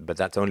problem. But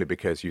that's only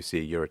because you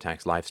see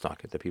Eurotax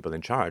livestock. The people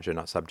in charge are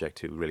not subject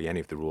to really any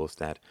of the rules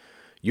that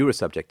you are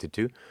subjected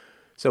to.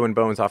 So when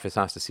Bowen's office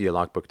asked to see a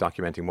logbook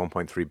documenting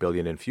 $1.3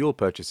 billion in fuel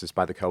purchases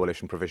by the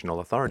Coalition Provisional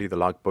Authority, the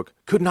logbook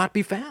could not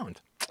be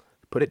found.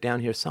 Put it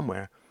down here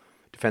somewhere.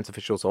 Defense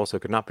officials also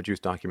could not produce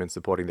documents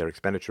supporting their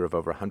expenditure of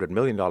over $100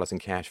 million in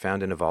cash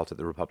found in a vault at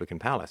the Republican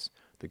Palace,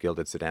 the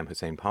gilded Saddam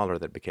Hussein parlor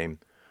that became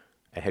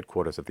a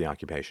headquarters of the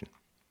occupation.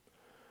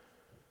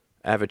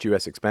 Average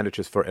U.S.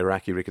 expenditures for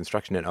Iraqi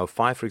reconstruction in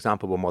 2005, for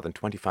example, were more than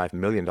 $25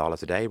 million a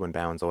day when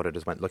Bowen's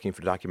auditors went looking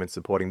for documents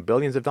supporting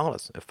billions of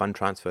dollars of fund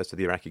transfers to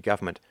the Iraqi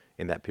government.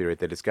 In that period,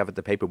 they discovered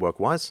the paperwork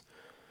was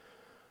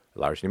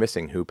largely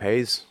missing. Who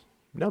pays?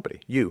 Nobody.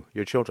 You,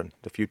 your children,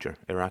 the future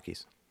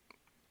Iraqis.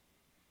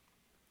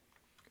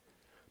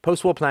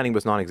 Post-war planning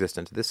was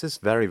non-existent. This is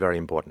very, very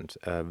important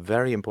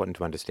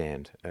to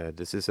understand.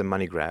 This is a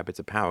money grab, it's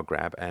a power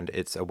grab, and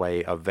it's a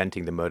way of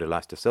venting the murder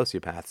lust of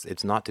sociopaths.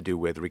 It's not to do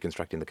with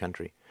reconstructing the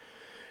country.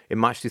 In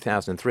March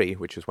 2003,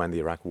 which is when the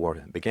Iraq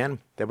War began,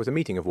 there was a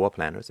meeting of war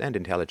planners and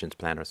intelligence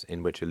planners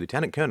in which a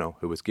lieutenant colonel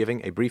who was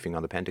giving a briefing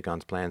on the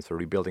Pentagon's plans for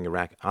rebuilding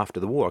Iraq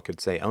after the war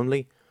could say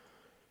only,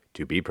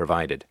 "to be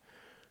provided,"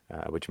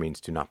 which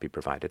means to not be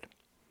provided.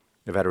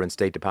 A veteran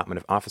State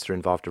Department officer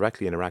involved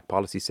directly in Iraq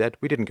policy said,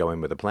 "We didn't go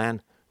in with a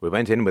plan. We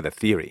went in with a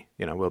theory.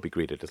 We'll be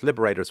greeted as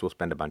liberators, we'll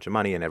spend a bunch of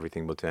money, and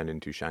everything will turn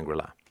into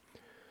Shangri-La."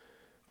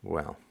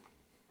 Well.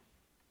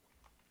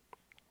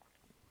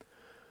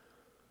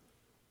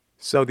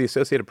 So the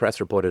Associated Press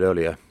reported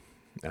earlier,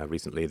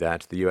 recently,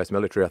 that the U.S.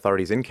 military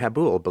authorities in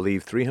Kabul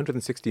believe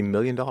 $360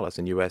 million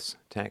in U.S.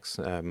 tax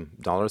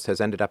dollars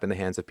has ended up in the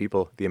hands of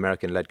people the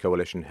American-led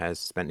coalition has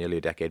spent nearly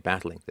a decade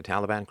battling, the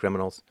Taliban,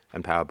 criminals,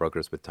 and power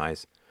brokers with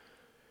ties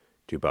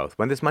to both.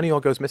 When this money all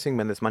goes missing,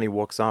 when this money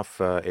walks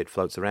off, it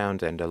floats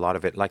around, and a lot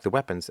of it, like the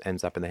weapons,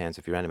 ends up in the hands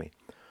of your enemy.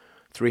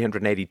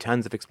 380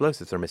 tons of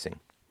explosives are missing.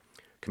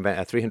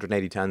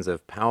 380 tons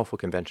of powerful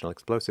conventional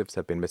explosives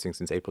have been missing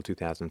since April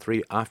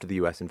 2003, after the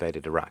U.S.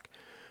 invaded Iraq.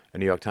 A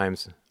New York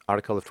Times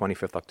article of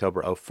 25th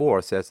October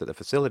 2004 says that the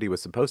facility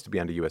was supposed to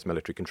be under U.S.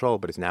 military control,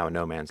 but is now in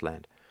no man's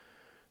land.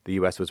 The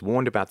U.S. was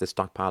warned about this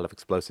stockpile of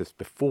explosives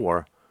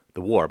before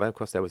the war, but of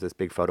course there was this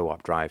big photo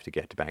op drive to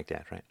get to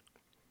Baghdad, right?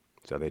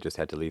 So they just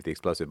had to leave the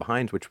explosive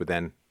behind, which were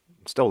then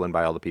stolen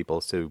by all the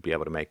people to be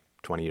able to make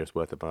 20 years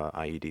worth of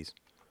IEDs.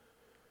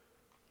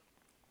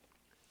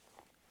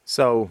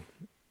 So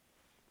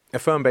a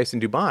firm based in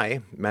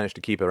Dubai managed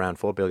to keep around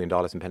 $4 billion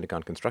in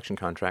Pentagon construction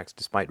contracts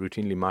despite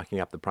routinely marking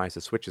up the price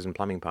of switches and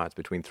plumbing parts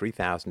between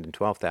 3,000 and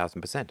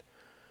 12,000%,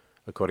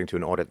 according to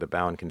an audit that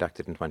Bowen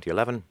conducted in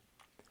 2011.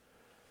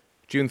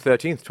 June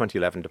 13th,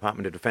 2011,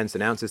 Department of Defense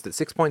announces that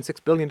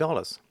 $6.6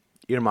 billion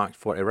earmarked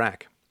for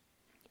Iraq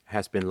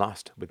has been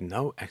lost with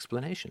no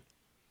explanation.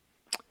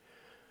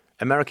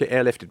 America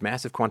airlifted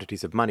massive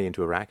quantities of money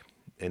into Iraq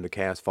in the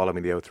chaos following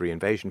the 2003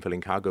 invasion, filling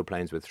cargo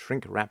planes with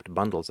shrink-wrapped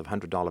bundles of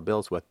 $100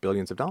 bills worth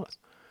billions of dollars.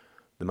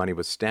 The money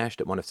was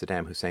stashed at one of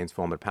Saddam Hussein's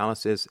former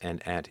palaces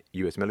and at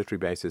U.S. military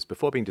bases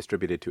before being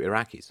distributed to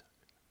Iraqis,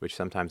 which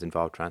sometimes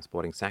involved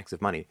transporting sacks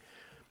of money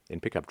in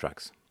pickup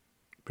trucks.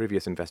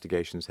 Previous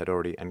investigations had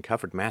already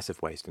uncovered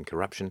massive waste and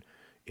corruption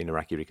in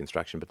Iraqi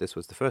reconstruction, but this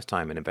was the first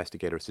time an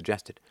investigator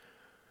suggested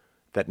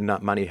that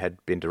money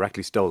had been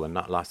directly stolen,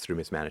 not lost through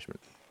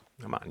mismanagement.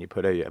 Come on, you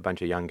put a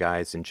bunch of young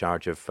guys in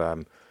charge of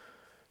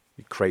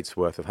crates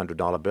worth of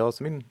 $100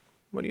 bills. I mean,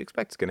 what do you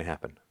expect is going to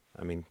happen?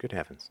 I mean, good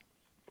heavens.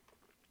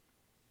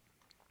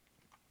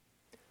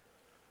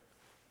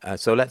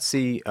 So let's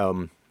see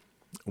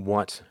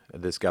what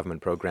this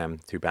government program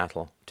to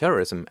battle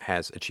terrorism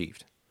has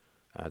achieved.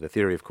 The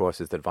theory, of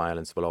course, is that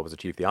violence will always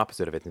achieve the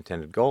opposite of its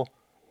intended goal.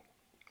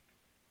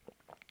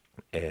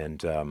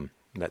 And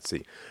let's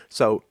see.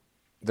 So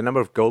the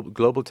number of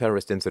global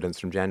terrorist incidents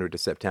from January to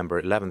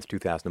September 11th,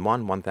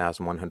 2001,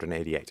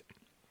 1,188.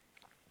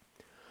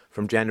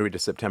 From January to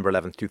September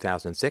 11th,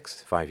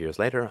 2006, 5 years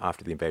later,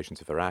 after the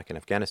invasions of Iraq and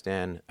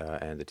Afghanistan,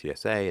 and the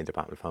TSA and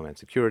Department of Homeland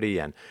Security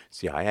and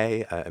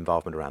CIA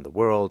involvement around the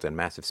world and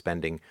massive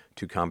spending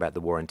to combat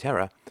the war on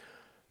terror,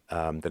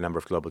 the number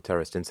of global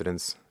terrorist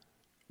incidents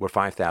were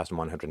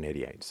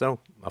 5,188. So,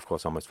 of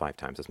course, almost 5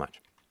 times as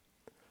much.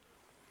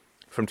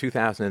 From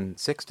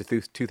 2006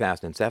 to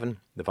 2007,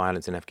 the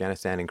violence in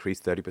Afghanistan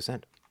increased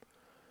 30%.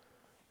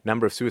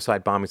 Number of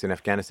suicide bombings in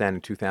Afghanistan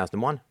in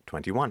 2001,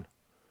 21.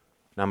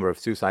 Number of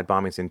suicide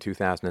bombings in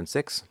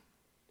 2006,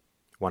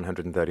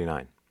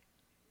 139,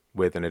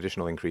 with an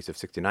additional increase of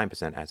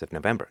 69% as of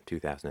November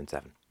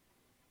 2007.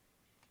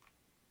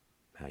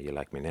 How you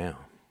like me now?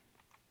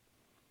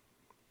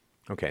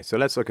 Okay, so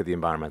let's look at the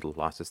environmental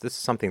losses. This is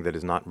something that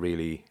is not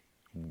really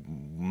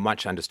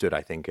much understood,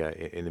 I think,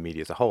 in the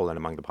media as a whole and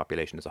among the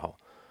population as a whole.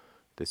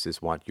 This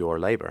is what your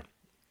labor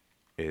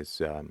is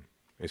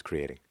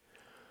creating.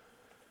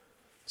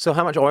 So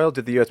how much oil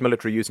did the U.S.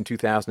 military use in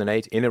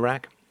 2008 in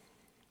Iraq?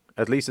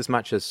 At least as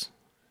much as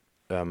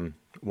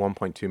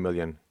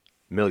 1.2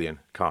 million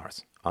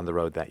cars on the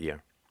road that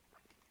year.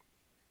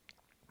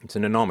 It's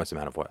an enormous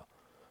amount of oil.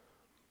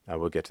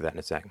 We'll get to that in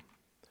a second.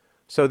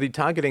 So the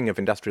targeting of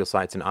industrial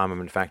sites and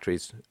armament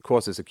factories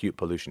causes acute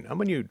pollution. And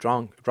when you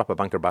drop a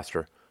bunker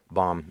buster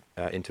bomb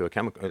into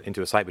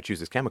a site which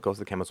uses chemicals,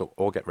 the chemicals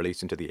all get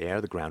released into the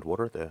air, the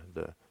groundwater,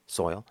 the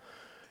soil.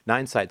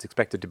 9 sites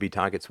expected to be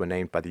targets were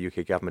named by the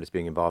UK government as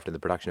being involved in the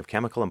production of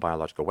chemical and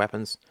biological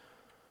weapons.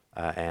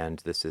 And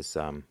this is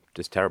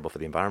just terrible for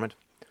the environment.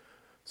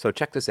 So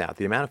check this out.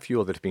 The amount of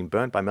fuel that is being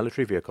burnt by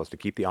military vehicles to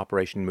keep the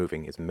operation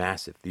moving is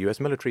massive. The U.S.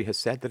 military has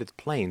said that its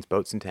planes,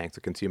 boats, and tanks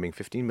are consuming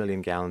 15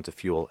 million gallons of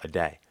fuel a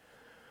day.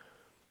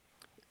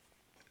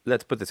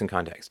 Let's put this in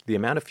context. The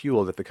amount of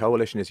fuel that the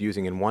coalition is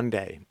using in one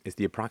day is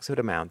the approximate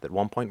amount that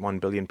 1.1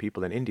 billion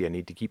people in India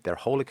need to keep their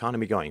whole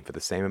economy going for the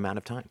same amount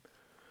of time.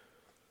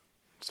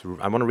 So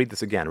I want to read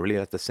this again, really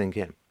let this sink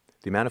in.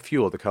 The amount of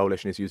fuel the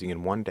coalition is using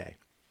in one day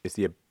is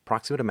the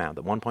approximate amount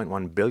that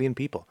 1.1 billion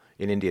people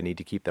in India need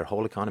to keep their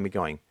whole economy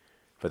going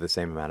for the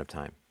same amount of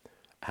time.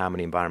 How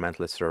many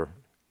environmentalists are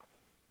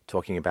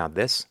talking about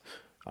this,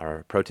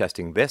 are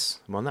protesting this?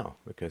 Well, no,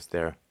 because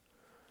their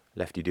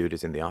lefty dude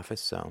is in the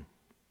office, so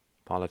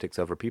politics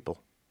over people,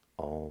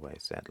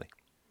 always, sadly.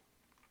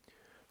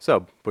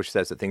 So, Bush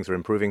says that things are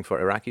improving for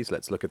Iraqis.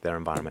 Let's look at their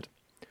environment.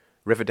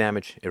 River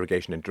damage,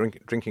 irrigation and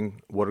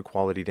drinking water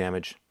quality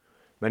damage.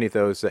 Many of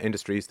those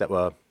industries that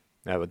were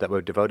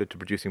devoted to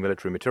producing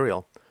military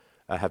material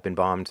have been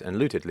bombed and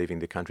looted, leaving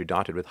the country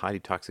dotted with highly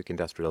toxic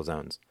industrial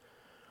zones.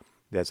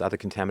 There's other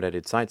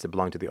contaminated sites that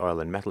belong to the oil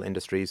and metal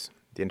industries.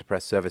 The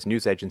Interpress Service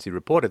News Agency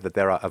reported that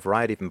there are a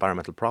variety of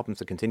environmental problems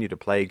that continue to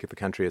plague the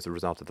country as a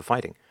result of the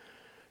fighting.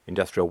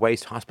 Industrial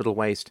waste, hospital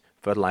waste,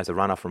 fertilizer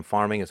runoff from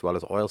farming, as well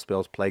as oil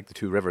spills plague the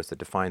 2 rivers that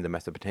define the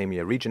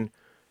Mesopotamia region,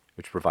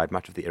 which provide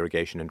much of the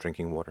irrigation and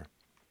drinking water.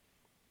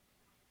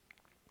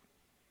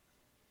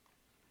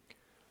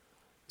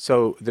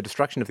 So the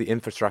destruction of the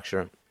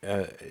infrastructure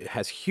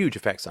has huge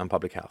effects on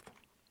public health.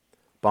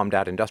 Bombed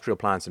out industrial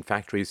plants and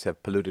factories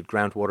have polluted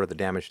groundwater, the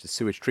damage to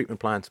sewage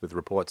treatment plants with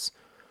reports.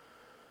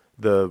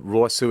 The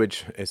raw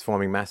sewage is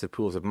forming massive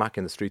pools of muck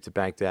in the streets of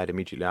Baghdad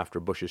immediately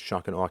after Bush's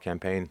shock and awe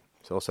campaign.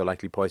 It's also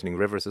likely poisoning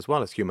rivers as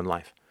well as human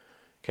life.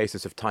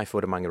 Cases of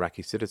typhoid among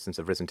Iraqi citizens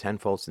have risen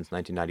tenfold since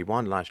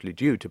 1991, largely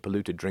due to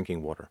polluted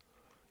drinking water.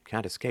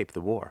 Can't escape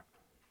the war.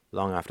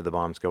 Long after the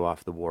bombs go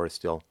off, the war is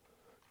still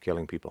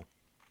killing people.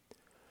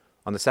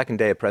 On the second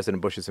day of President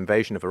Bush's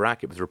invasion of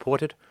Iraq, it was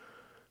reported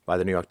by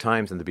the New York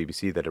Times and the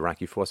BBC that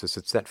Iraqi forces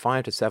had set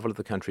fire to several of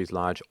the country's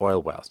large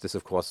oil wells. This,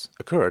 of course,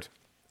 occurred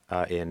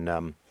in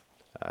the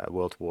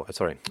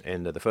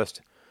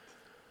first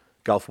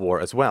Gulf War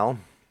as well.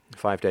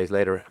 5 days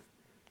later,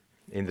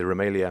 in the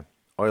Rumelia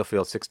oil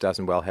field, 6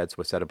 dozen wellheads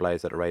were set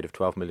ablaze at a rate of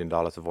 $12 million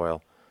of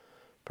oil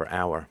per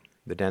hour.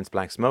 The dense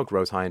black smoke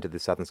rose high into the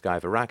southern sky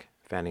of Iraq,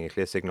 fanning a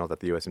clear signal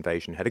that the US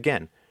invasion had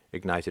again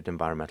ignited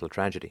environmental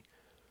tragedy.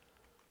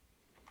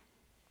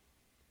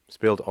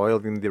 Spilled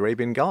oil in the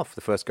Arabian Gulf.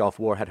 The first Gulf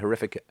War had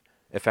horrific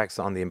effects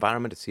on the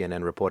environment, as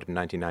CNN reported in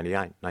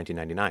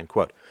 1999.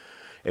 Quote,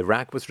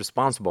 Iraq was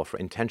responsible for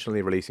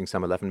intentionally releasing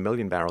some 11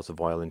 million barrels of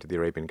oil into the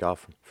Arabian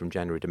Gulf from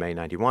January to May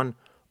 91,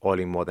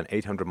 oiling more than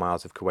 800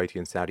 miles of Kuwaiti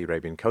and Saudi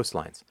Arabian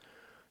coastlines.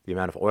 The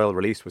amount of oil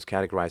released was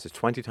categorized as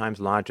 20 times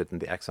larger than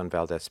the Exxon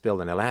Valdez spill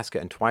in Alaska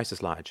and twice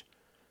as large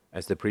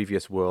as the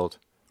previous world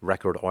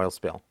record oil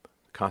spill.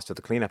 The cost of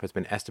the cleanup has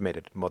been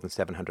estimated at more than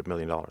 $700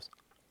 million.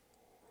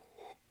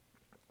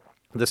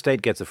 The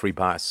state gets a free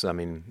pass. I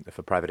mean, if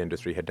a private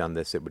industry had done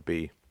this, it would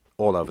be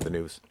all over the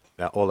news,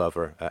 all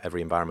over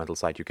every environmental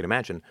site you can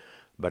imagine.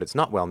 But it's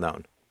not well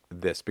known,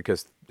 this,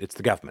 because it's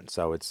the government,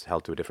 so it's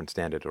held to a different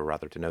standard, or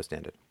rather to no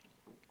standard.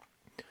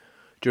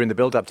 During the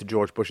build-up to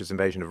George Bush's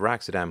invasion of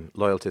Iraq, Saddam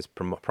loyalists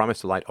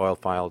promised to light oil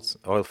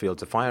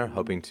fields afire,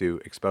 hoping to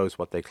expose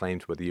what they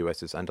claimed were the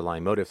U.S.'s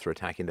underlying motives for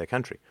attacking their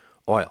country,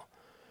 oil.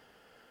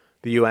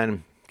 The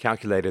UN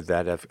calculated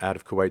that out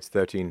of Kuwait's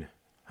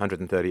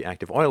 1,330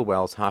 active oil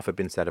wells, half had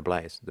been set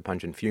ablaze. The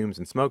pungent fumes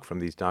and smoke from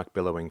these dark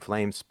billowing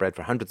flames spread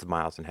for hundreds of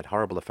miles and had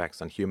horrible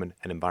effects on human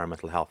and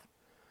environmental health.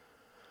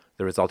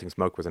 The resulting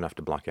smoke was enough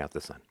to block out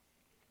the sun.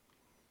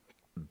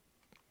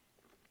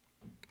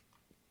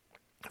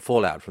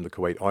 Fallout from the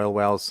Kuwait oil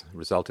wells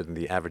resulted in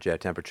the average air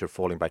temperature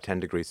falling by 10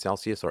 degrees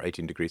Celsius or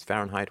 18 degrees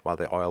Fahrenheit, while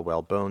the oil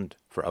well burned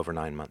for over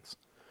 9 months.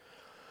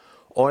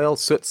 Oil,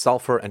 soot,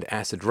 sulfur, and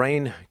acid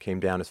rain came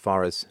down as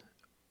far as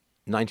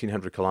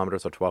 1,900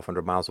 kilometers or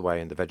 1,200 miles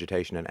away, and the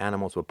vegetation and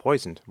animals were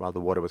poisoned while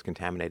the water was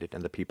contaminated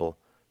and the people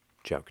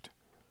choked.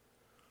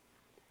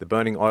 The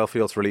burning oil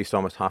fields released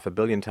almost 500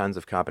 million tons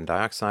of carbon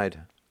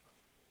dioxide.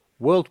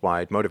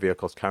 Worldwide, motor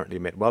vehicles currently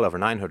emit well over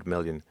 900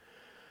 million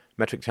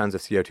metric tons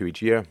of CO2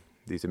 each year.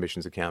 These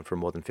emissions account for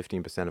more than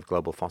 15% of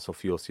global fossil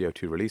fuel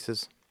CO2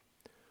 releases.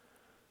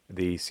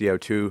 The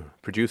CO2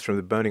 produced from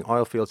the burning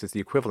oil fields is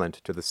the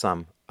equivalent to the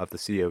sum of the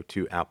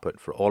CO2 output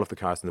for all of the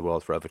cars in the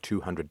world for over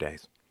 200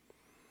 days.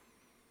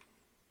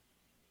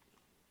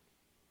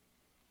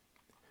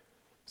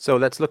 So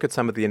let's look at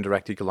some of the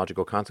indirect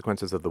ecological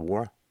consequences of the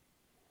war.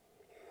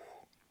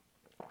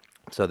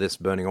 So this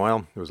burning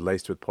oil was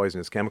laced with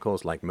poisonous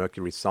chemicals like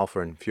mercury,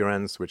 sulfur, and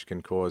furans, which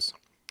can cause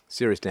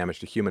serious damage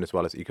to human as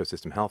well as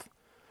ecosystem health.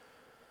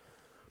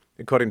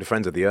 According to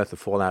Friends of the Earth, the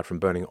fallout from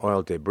burning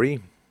oil debris,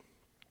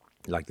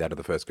 like that of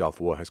the first Gulf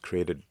War, has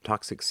created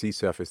toxic sea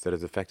surface that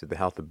has affected the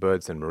health of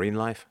birds and marine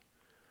life.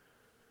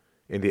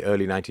 In the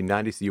early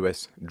 1990s, the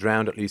U.S.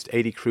 drowned at least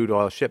 80 crude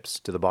oil ships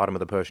to the bottom of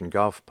the Persian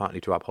Gulf, partly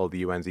to uphold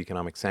the UN's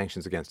economic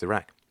sanctions against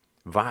Iraq.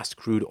 Vast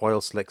crude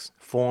oil slicks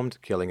formed,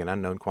 killing an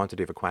unknown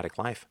quantity of aquatic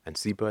life and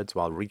seabirds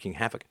while wreaking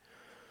havoc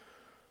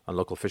on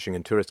local fishing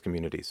and tourist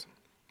communities.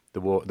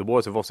 The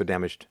wars have also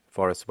damaged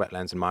forests,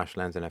 wetlands, and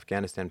marshlands in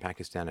Afghanistan,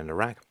 Pakistan, and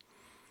Iraq.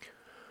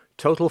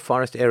 Total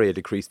forest area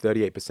decreased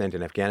 38%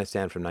 in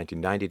Afghanistan from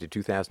 1990 to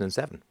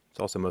 2007. It's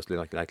also mostly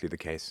likely the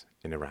case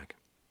in Iraq.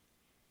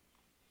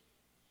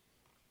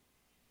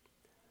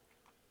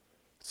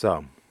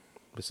 So,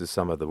 this is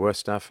some of the worst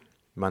stuff.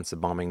 Months of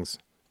bombings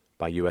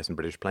by US and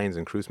British planes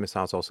and cruise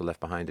missiles also left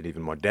behind an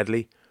even more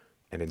deadly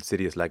and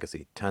insidious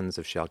legacy. Tons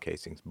of shell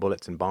casings,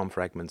 bullets and bomb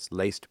fragments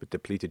laced with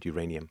depleted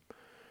uranium.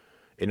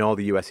 In all,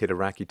 the US hit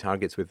Iraqi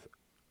targets with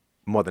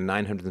more than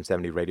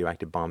 970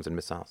 radioactive bombs and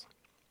missiles.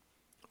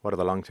 What are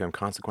the long-term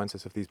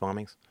consequences of these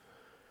bombings?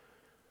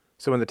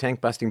 So when the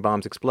tank-busting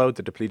bombs explode,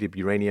 the depleted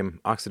uranium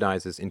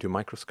oxidizes into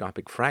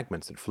microscopic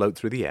fragments that float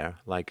through the air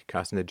like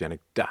carcinogenic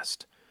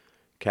dust,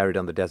 carried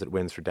on the desert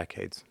winds for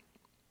decades.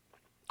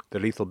 The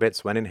lethal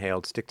bits, when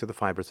inhaled, stick to the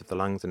fibers of the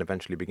lungs and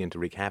eventually begin to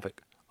wreak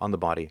havoc on the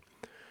body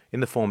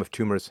in the form of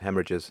tumors,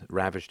 hemorrhages,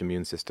 ravaged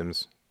immune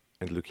systems,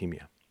 and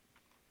leukemia.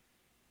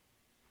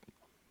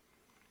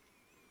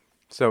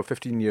 So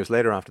 15 years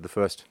later, after the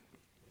first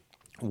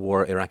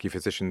war, Iraqi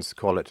physicians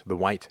call it the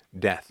White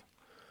Death.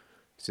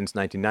 Since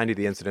 1990,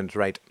 the incidence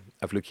rate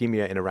of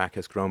leukemia in Iraq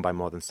has grown by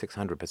more than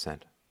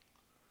 600%.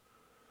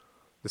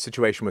 The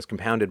situation was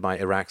compounded by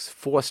Iraq's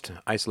forced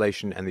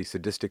isolation and the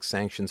sadistic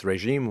sanctions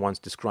regime, once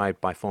described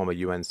by former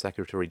UN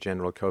Secretary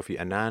General Kofi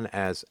Annan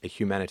as a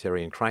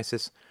humanitarian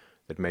crisis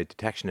that made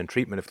detection and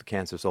treatment of the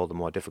cancers all the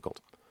more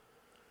difficult.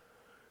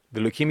 The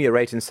leukemia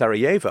rate in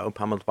Sarajevo,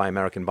 pummeled by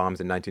American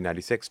bombs in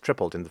 1996,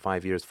 tripled in the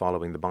 5 years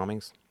following the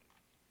bombings.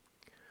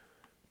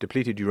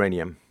 Depleted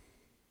uranium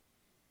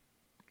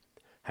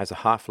has a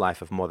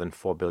half-life of more than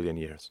 4 billion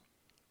years,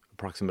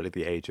 approximately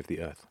the age of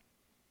the Earth.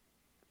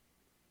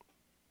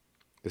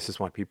 This is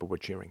why people were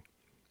cheering.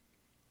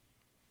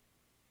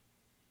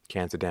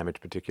 Cancer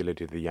damage, particularly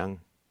to the young,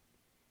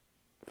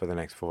 for the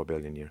next 4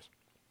 billion years.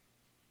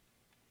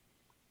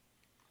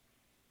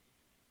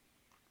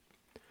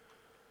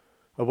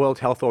 A World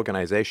Health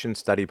Organization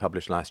study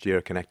published last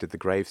year connected the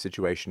grave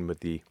situation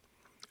with the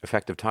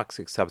effect of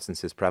toxic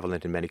substances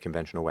prevalent in many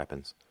conventional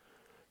weapons.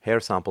 Hair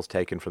samples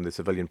taken from the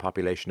civilian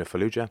population of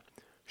Fallujah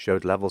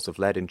showed levels of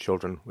lead in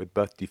children with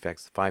birth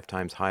defects 5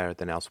 times higher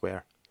than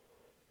elsewhere.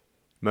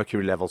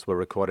 Mercury levels were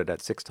recorded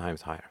at 6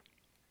 times higher.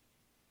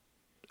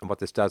 And what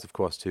this does, of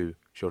course, to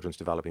children's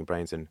developing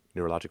brains and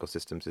neurological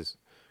systems is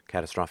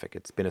catastrophic.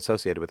 It's been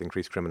associated with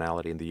increased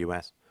criminality in the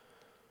US.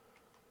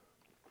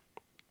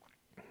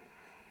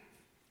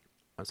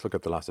 Let's look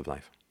at the loss of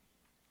life.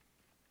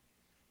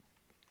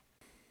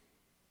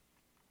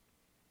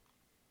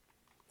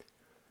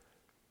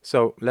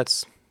 So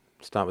let's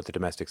start with the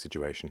domestic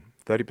situation.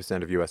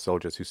 30% of US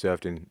soldiers who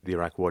served in the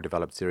Iraq War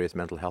developed serious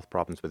mental health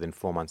problems within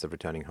 4 months of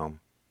returning home.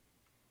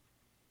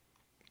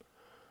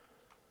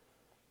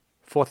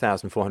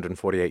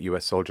 4,448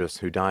 US soldiers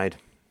who died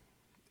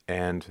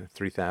and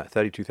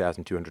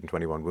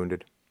 32,221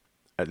 wounded.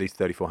 At least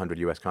 3,400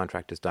 US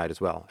contractors died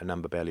as well, a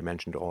number barely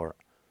mentioned or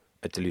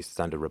at least it's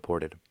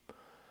underreported.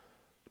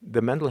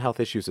 The mental health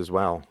issues as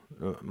well,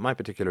 my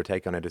particular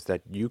take on it is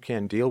that you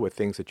can deal with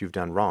things that you've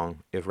done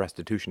wrong if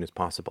restitution is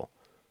possible.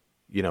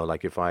 You know,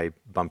 like if I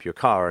bump your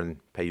car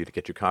and pay you to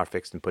get your car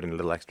fixed and put in a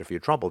little extra for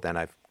your trouble, then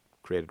I've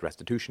created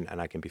restitution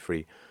and I can be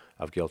free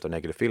of guilt or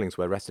negative feelings.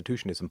 Where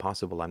restitution is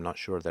impossible, I'm not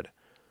sure that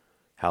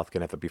health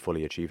can ever be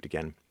fully achieved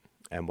again.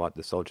 And what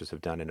the soldiers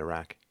have done in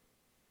Iraq,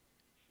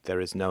 there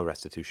is no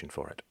restitution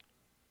for it.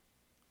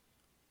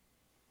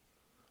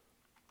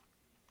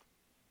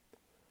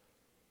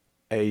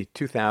 A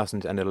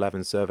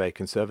 2011 survey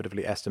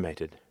conservatively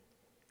estimated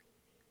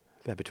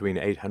that between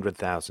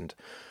 800,000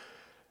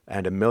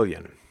 and 1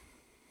 million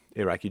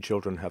Iraqi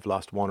children have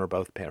lost one or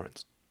both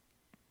parents.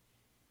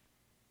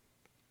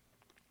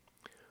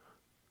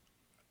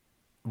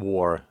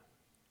 War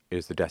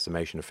is the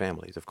decimation of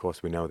families. Of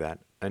course, we know that.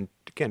 And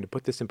again, to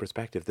put this in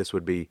perspective, this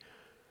would be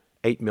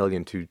 8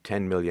 million to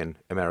 10 million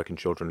American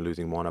children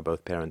losing one or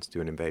both parents to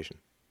an invasion.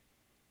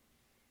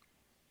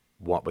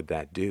 What would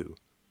that do?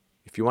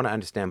 If you want to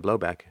understand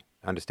blowback,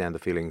 understand the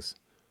feelings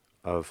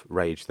of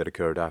rage that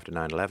occurred after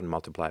 9/11,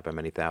 multiplied by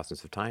many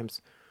thousands of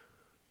times,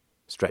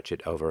 stretch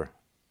it over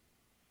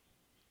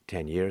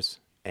 10 years,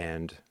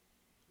 and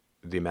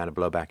the amount of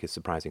blowback is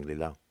surprisingly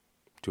low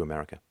to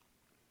America.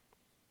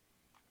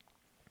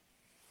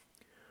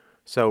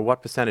 So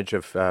what percentage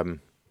of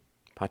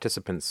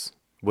participants,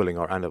 willing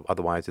or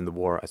otherwise, in the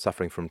war are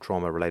suffering from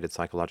trauma-related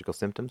psychological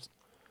symptoms?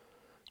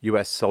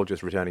 U.S.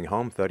 soldiers returning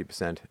home,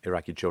 30%.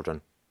 Iraqi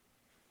children,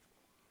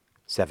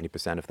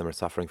 70% of them are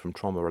suffering from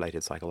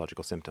trauma-related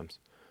psychological symptoms.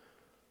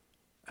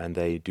 And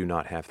they do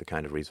not have the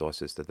kind of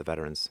resources that the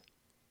veterans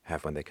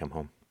have when they come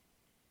home.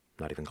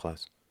 Not even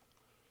close.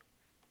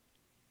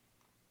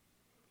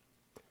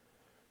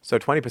 So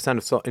 20%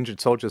 of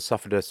injured soldiers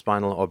suffered a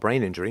spinal or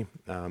brain injury.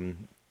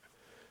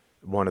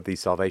 One of the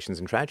salvations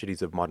and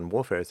tragedies of modern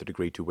warfare is the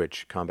degree to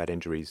which combat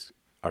injuries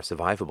are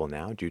survivable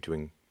now due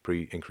to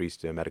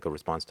increased medical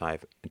response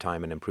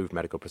time and improved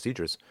medical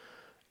procedures.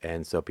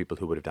 And so people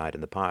who would have died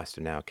in the past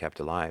are now kept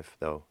alive,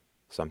 though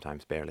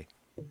sometimes barely.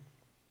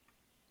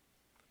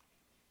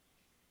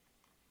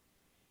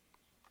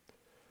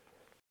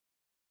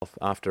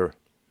 After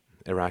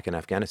Iraq and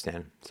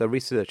Afghanistan. So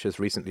researchers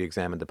recently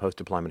examined the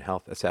post-deployment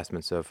health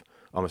assessments of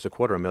almost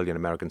 250,000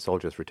 American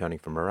soldiers returning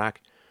from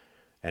Iraq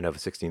and over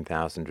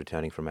 16,000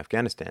 returning from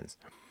Afghanistan.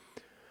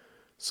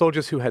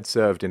 Soldiers who had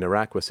served in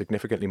Iraq were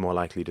significantly more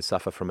likely to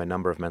suffer from a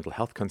number of mental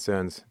health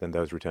concerns than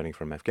those returning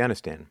from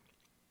Afghanistan.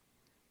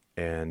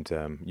 And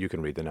you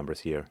can read the numbers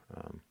here.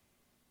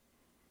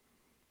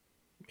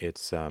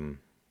 It's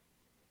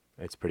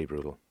pretty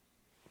brutal.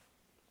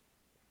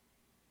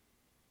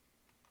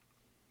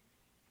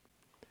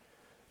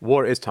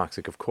 War is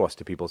toxic, of course,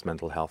 to people's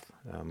mental health.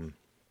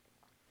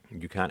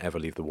 You can't ever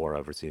leave the war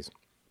overseas.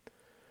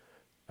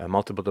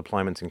 Multiple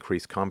deployments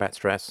increase combat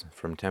stress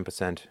from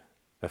 12%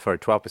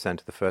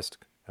 to the first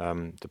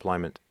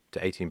deployment to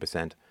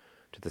 18%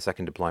 to the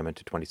second deployment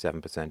to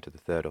 27% to the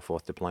third or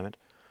fourth deployment.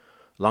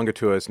 Longer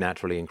tours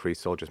naturally increase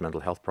soldiers'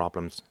 mental health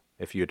problems.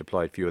 If you're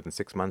deployed fewer than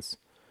 6 months,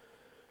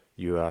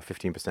 you are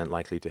 15%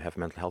 likely to have a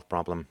mental health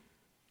problem.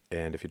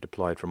 And if you're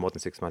deployed for more than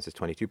 6 months, it's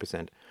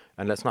 22%.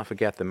 And let's not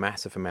forget the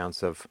massive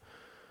amounts of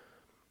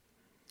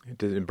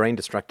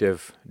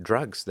brain-destructive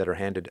drugs that are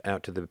handed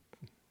out to the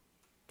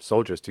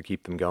soldiers to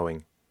keep them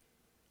going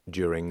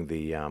during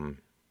during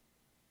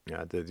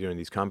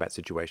these combat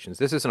situations.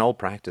 This is an old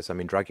practice. I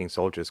mean, drugging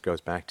soldiers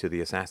goes back to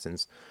the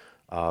assassins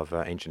of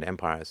ancient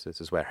empires.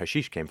 This is where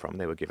hashish came from.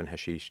 They were given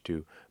hashish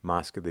to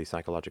mask the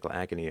psychological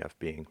agony of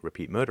being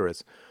repeat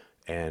murderers.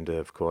 And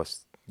of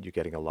course, you're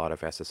getting a lot of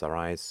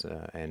SSRIs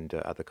and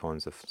other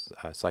kinds of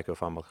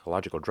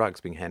psychopharmacological drugs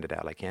being handed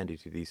out like candy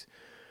to these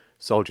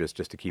soldiers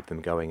just to keep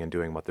them going and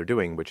doing what they're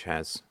doing, which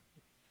has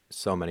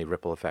so many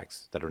ripple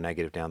effects that are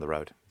negative down the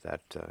road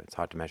that it's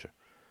hard to measure.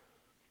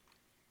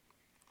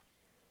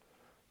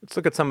 Let's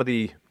look at some of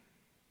the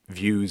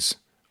views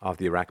of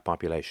the Iraq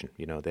population.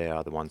 You know, they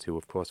are the ones who,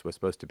 of course, were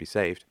supposed to be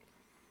saved.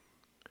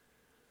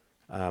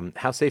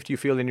 How safe do you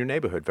feel in your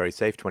neighborhood? Very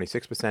safe,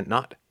 26%.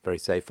 Not very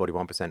safe,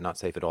 41%. Not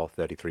safe at all,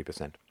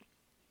 33%.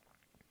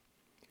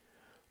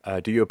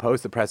 Do you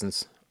oppose the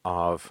presence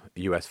of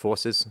U.S.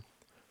 forces?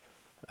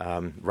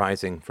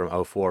 Rising from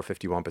 04,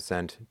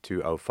 51%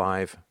 to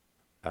 05,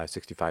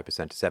 65%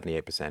 to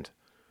 78%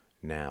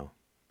 now.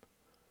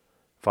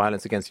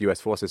 Violence against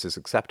U.S. forces is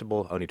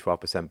acceptable. Only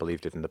 12%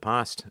 believed it in the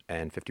past,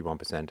 and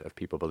 51% of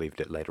people believed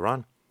it later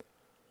on.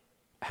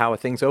 How are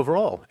things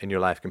overall in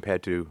your life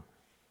compared to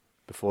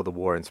before the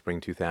war in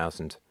spring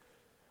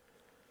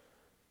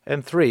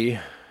 2003?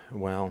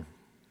 Well,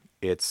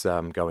 it's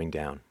going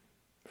down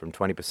from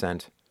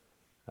 20%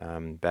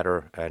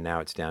 better. Now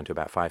it's down to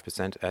about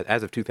 5%.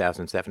 As of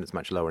 2007, it's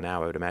much lower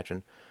now, I would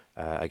imagine.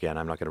 Again,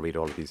 I'm not going to read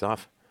all of these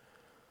off.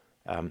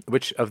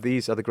 Which of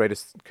these are the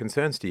greatest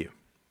concerns to you?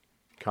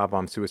 Car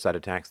bomb suicide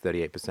attacks,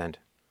 38%.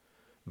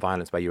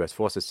 Violence by U.S.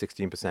 forces,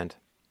 16%.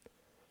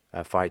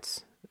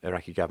 Fights,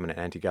 Iraqi government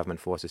and anti-government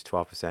forces,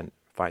 12%.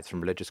 Fights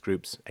from religious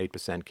groups,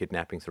 8%.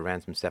 Kidnappings or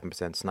ransoms,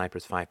 7%.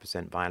 Snipers,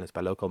 5%. Violence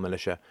by local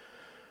militia,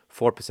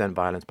 4%.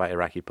 Violence by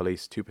Iraqi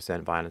police,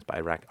 2%. Violence by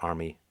Iraq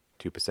army,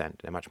 2%.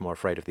 They're much more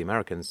afraid of the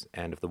Americans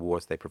and of the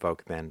wars they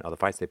provoke than, or the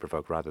fights they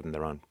provoke, rather than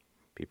their own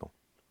people.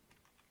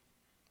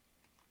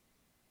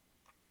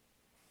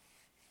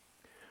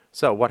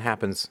 So what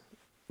happens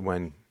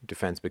when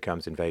defense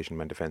becomes invasion,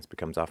 when defense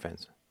becomes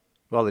offense?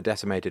 Well, the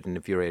decimated and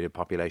infuriated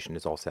population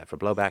is all set for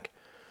blowback.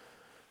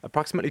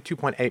 Approximately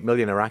 2.8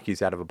 million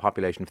Iraqis out of a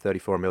population of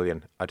 34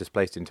 million are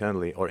displaced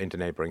internally or into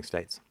neighboring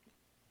states.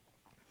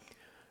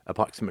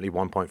 Approximately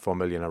 1.4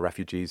 million are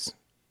refugees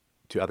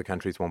to other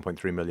countries,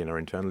 1.3 million are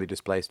internally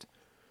displaced.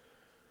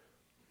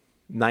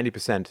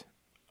 90%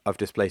 of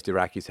displaced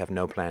Iraqis have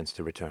no plans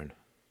to return.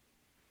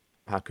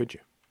 How could you?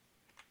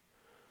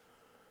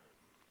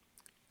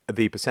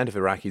 The percent of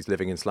Iraqis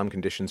living in slum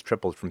conditions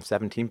tripled from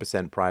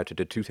 17% prior to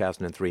the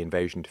 2003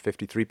 invasion to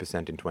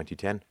 53% in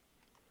 2010.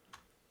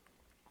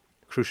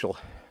 Crucial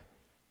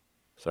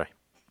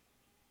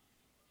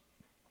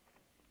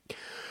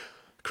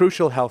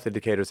health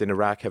indicators in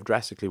Iraq have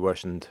drastically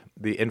worsened.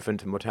 The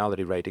infant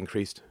mortality rate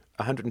increased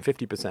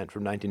 150%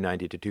 from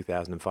 1990 to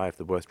 2005,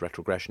 the worst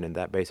retrogression in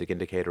that basic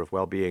indicator of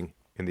well-being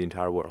in the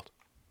entire world.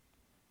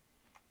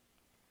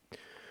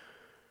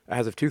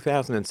 As of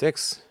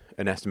 2006,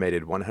 an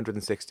estimated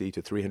 160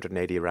 to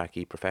 380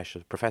 Iraqi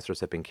professors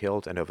have been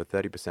killed, and over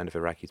 30% of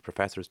Iraqi's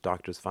professors,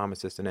 doctors,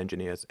 pharmacists, and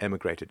engineers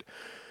emigrated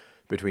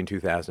between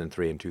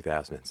 2003 and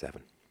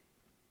 2007.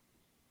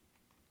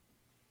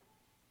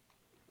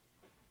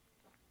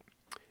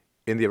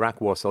 In the Iraq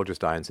War, soldiers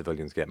die and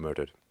civilians get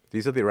murdered.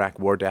 These are the Iraq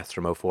War deaths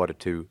from 04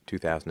 to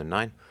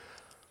 2009.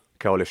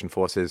 Coalition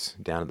forces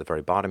down at the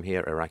very bottom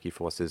here, Iraqi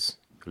forces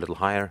a little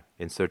higher,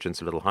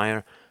 insurgents a little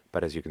higher,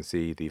 but as you can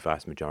see, the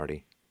vast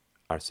majority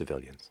are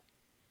civilians.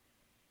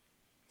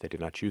 They did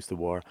not choose the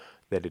war,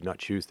 they did not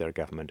choose their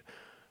government,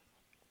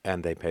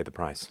 and they pay the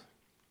price.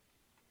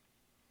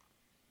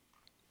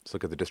 Let's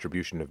look at the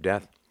distribution of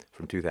death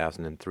from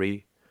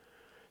 2003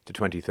 to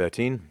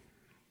 2013.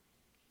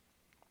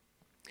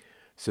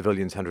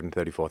 Civilians,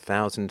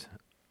 134,000.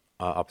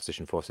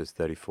 Opposition forces,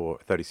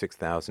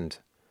 36,000.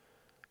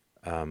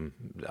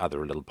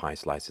 Other little pie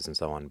slices and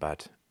so on,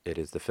 but it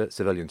is the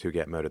civilians who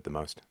get murdered the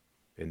most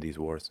in these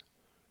wars.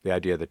 The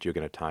idea that you're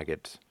going to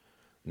target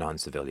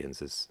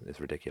non-civilians is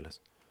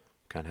ridiculous.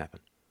 Can't happen.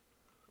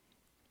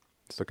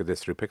 Let's look at this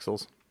through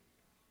pixels.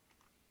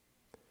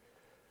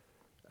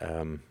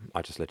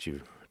 I'll just let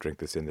you drink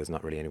this in. There's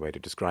not really any way to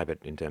describe it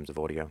in terms of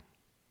audio.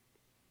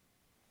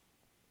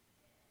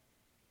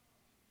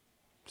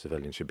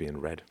 Civilians should be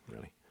in red,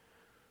 really.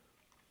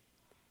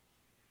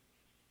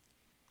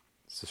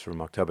 This is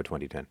from October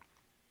 2010.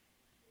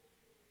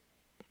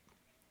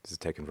 This is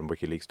taken from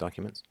WikiLeaks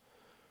documents.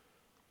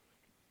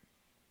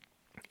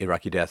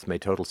 Iraqi deaths may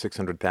total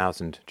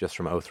 600,000 just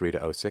from 03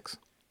 to 06.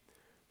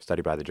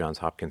 Study by the Johns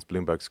Hopkins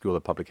Bloomberg School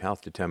of Public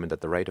Health determined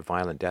that the rate of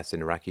violent deaths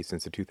in Iraq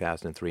since the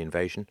 2003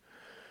 invasion,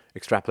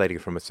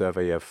 extrapolating from a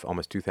survey of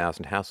almost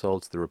 2,000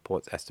 households, the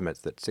report estimates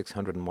that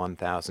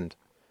 601,000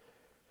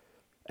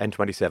 and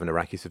 27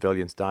 Iraqi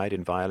civilians died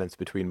in violence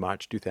between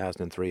March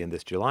 2003 and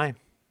this July,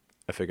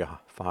 a figure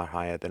far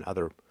higher than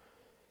other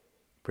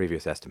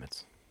previous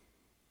estimates.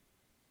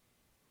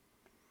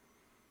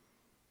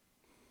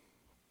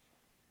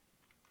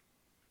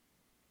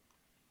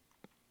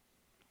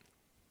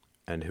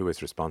 And who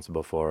is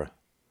responsible for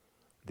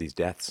these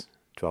deaths?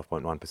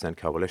 12.1%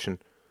 coalition,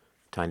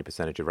 tiny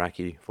percentage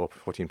Iraqi,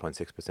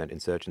 14.6%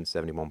 insurgents,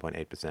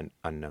 71.8%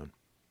 unknown.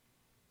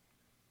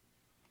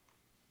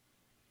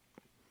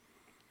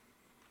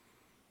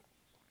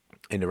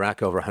 In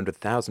Iraq, over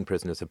 100,000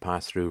 prisoners have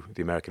passed through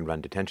the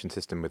American-run detention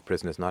system, with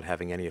prisoners not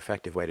having any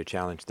effective way to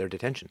challenge their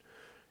detention.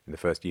 In the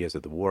first years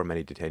of the war,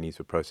 many detainees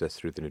were processed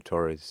through the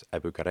notorious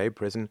Abu Ghraib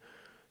prison,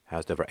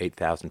 housed over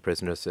 8,000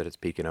 prisoners at its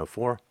peak in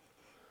 2004.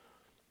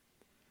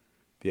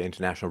 The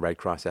International Red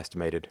Cross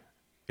estimated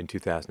in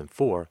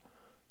 2004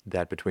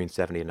 that between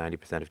 70 and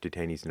 90% of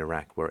detainees in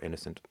Iraq were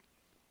innocent.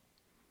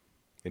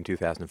 In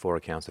 2004,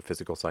 accounts of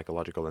physical,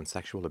 psychological, and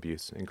sexual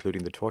abuse,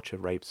 including the torture,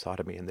 rape,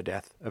 sodomy, and the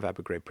death of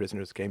Abu Ghraib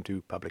prisoners, came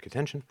to public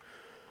attention.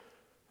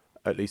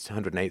 At least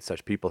 108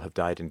 such people have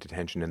died in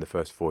detention in the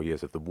first 4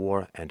 years of the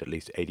war, and at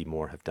least 80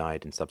 more have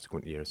died in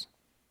subsequent years.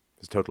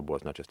 This total war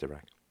is not just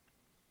Iraq.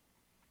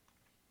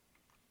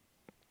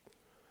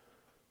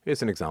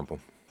 Here's an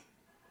example.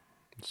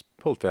 It's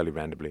pulled fairly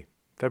randomly.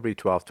 February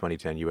 12,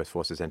 2010, U.S.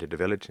 forces entered a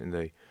village in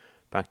the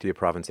Bakhtia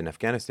province in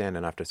Afghanistan,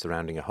 and after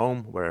surrounding a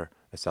home where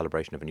a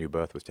celebration of a new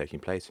birth was taking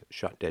place,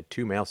 shot dead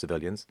 2 male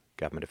civilians,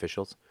 government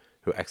officials,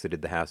 who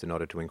exited the house in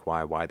order to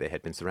inquire why they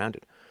had been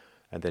surrounded,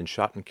 and then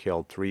shot and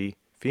killed 3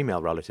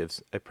 female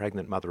relatives, a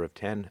pregnant mother of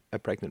 10, a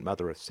pregnant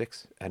mother of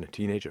 6, and a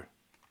teenager.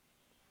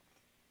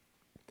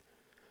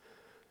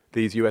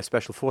 These U.S.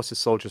 Special Forces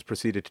soldiers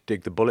proceeded to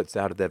dig the bullets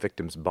out of their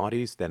victims'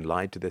 bodies, then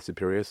lied to their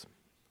superiors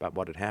about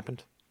what had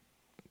happened.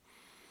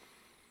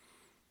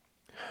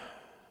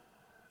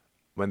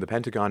 When the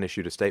Pentagon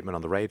issued a statement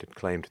on the raid, it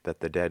claimed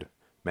that the dead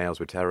males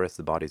were terrorists.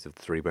 The bodies of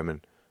the 3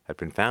 women had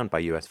been found by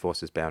U.S.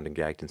 forces bound and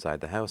gagged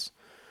inside the house,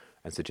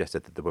 and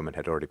suggested that the women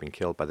had already been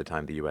killed by the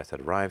time the U.S.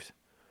 had arrived.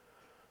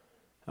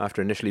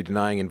 After initially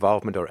denying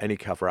involvement or any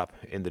cover-up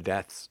in the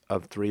deaths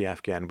of 3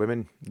 Afghan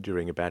women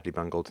during a badly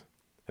bungled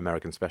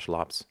American Special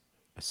Ops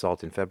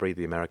assault in February,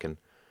 the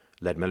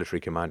American-led military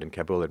command in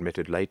Kabul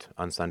admitted late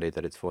on Sunday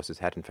that its forces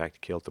had in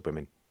fact killed the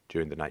women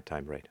during the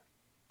nighttime raid.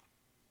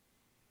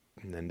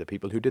 And then the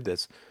people who did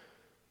this,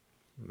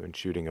 when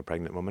shooting a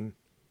pregnant woman,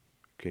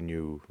 can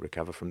you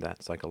recover from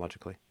that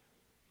psychologically?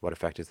 What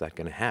effect is that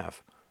going to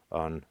have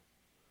on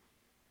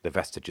the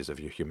vestiges of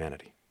your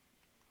humanity?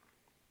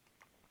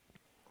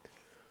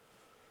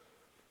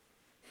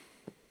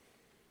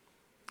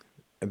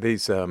 And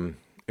these,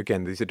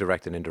 again, these are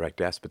direct and indirect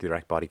deaths, but the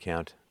Iraq body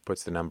count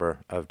puts the number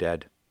of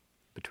dead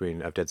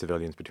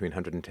civilians between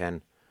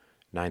 110,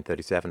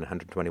 937,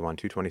 121,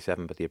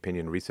 227. But the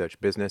Opinion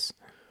Research Business,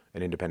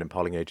 an independent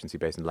polling agency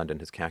based in London,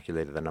 has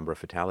calculated the number of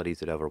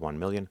fatalities at over 1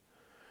 million.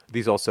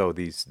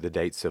 The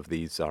dates of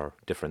these are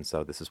different,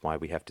 so this is why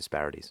we have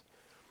disparities.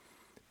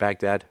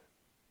 Baghdad,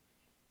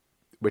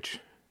 which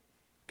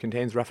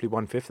contains roughly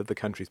 1/5 of the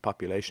country's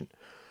population,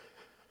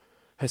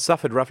 has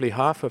suffered roughly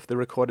half of the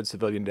recorded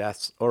civilian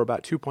deaths, or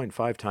about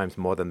 2.5 times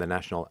more than the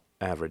national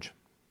average.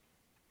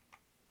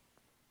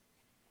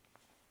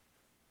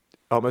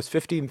 Almost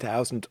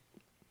 15,000,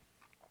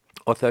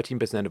 or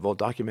 13% of all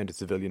documented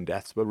civilian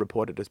deaths, were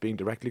reported as being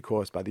directly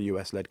caused by the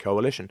US-led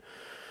coalition.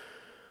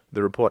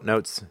 The report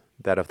notes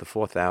that of the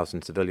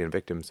 4,000 civilian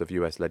victims of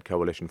US-led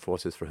coalition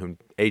forces for whom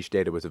age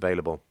data was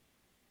available,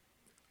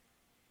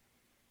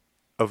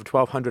 over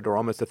 1,200, or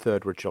almost a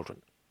third, were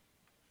children.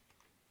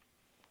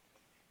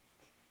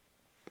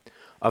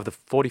 Of the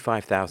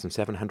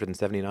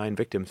 45,779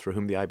 victims for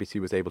whom the IBC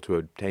was able to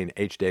obtain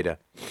age data,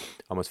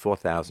 almost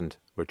 4,000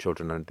 were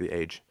children under the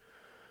age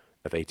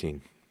of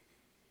 18.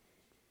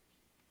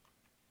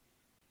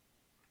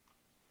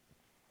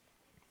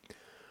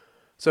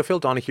 So Phil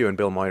Donahue and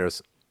Bill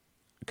Moyers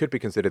could be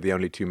considered the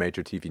only 2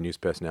 major TV news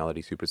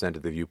personalities who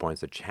presented the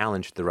viewpoints that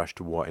challenged the rush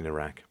to war in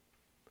Iraq.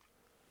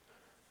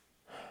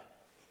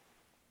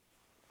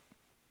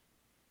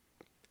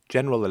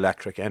 General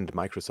Electric and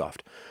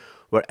Microsoft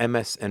were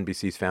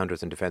MSNBC's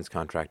founders and defense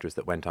contractors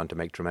that went on to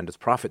make tremendous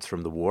profits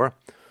from the war.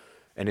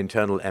 An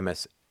internal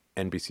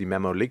MSNBC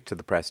memo leaked to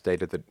the press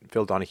stated that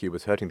Phil Donahue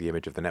was hurting the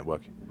image of the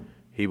network.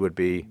 He would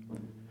be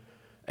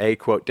a,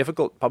 quote,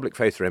 difficult public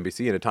face for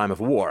NBC in a time of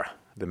war,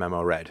 the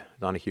memo read.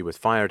 Donahue was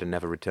fired and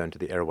never returned to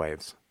the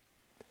airwaves.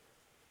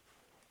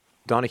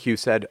 Donahue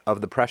said of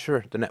the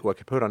pressure the network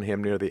had put on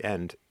him near the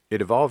end,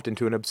 it evolved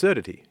into an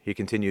absurdity. He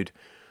continued,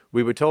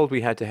 we were told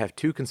we had to have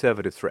 2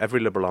 conservatives for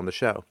every liberal on the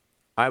show.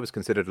 I was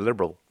considered a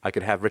liberal. I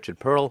could have Richard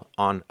Pearl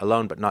on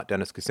alone, but not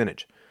Dennis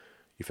Kucinich.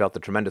 He felt the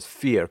tremendous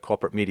fear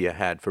corporate media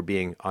had for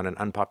being on an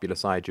unpopular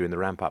side during the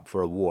ramp-up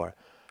for a war.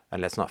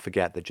 And let's not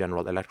forget that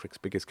General Electric's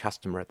biggest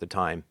customer at the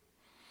time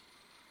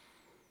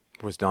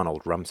was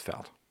Donald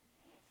Rumsfeld.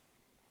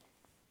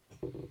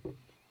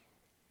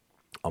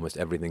 Almost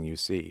everything you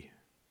see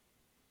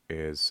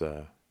is,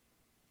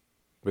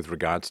 with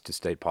regards to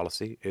state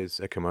policy, is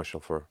a commercial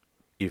for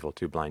evil,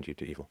 to blind you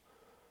to evil.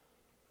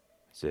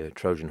 It's a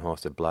Trojan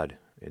horse of blood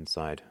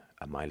inside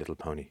a My Little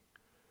Pony.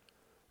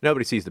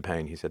 Nobody sees the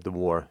pain, he said. The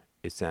war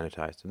is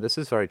sanitized. And this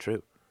is very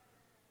true.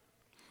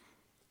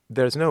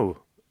 There's no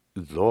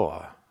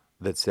law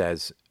that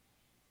says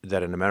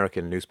that an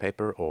American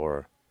newspaper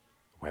or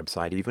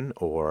website even,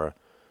 or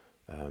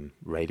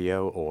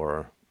radio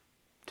or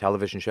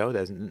television show,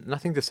 there's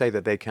nothing to say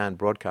that they can't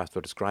broadcast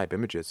or describe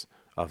images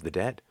of the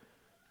dead.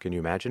 Can you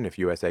imagine if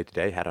USA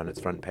Today had on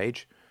its front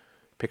page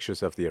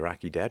pictures of the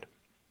Iraqi dead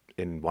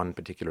in one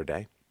particular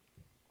day,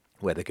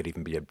 where they could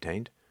even be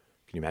obtained?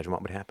 Can you imagine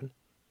what would happen?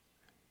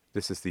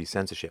 This is the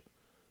censorship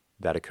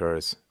that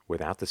occurs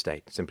without the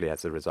state, simply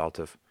as a result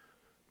of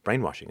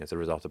brainwashing, as a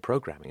result of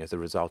programming, as a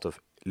result of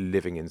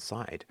living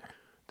inside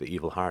the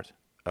evil heart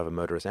of a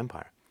murderous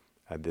empire.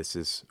 This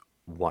is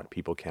what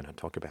people cannot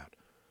talk about.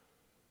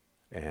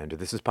 And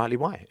this is partly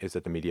why, is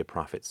that the media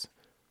profits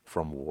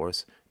from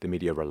wars. The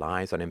media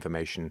relies on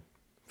information,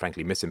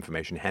 frankly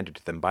misinformation, handed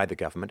to them by the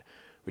government,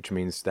 which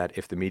means that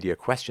if the media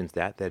questions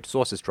that, their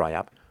sources dry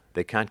up.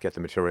 They can't get the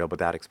material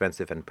without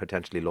expensive and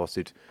potentially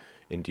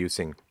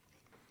lawsuit-inducing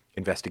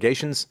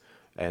investigations.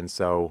 And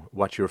so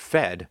what you're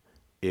fed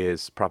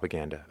is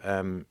propaganda.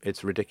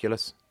 It's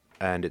ridiculous,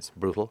 and it's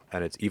brutal,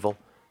 and it's evil,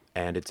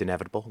 and it's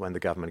inevitable when the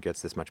government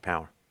gets this much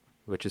power,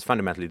 which is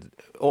fundamentally,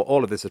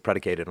 all of this is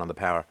predicated on the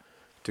power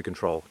to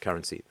control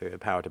currency. The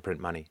power to print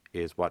money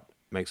is what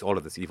makes all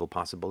of this evil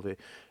possible. The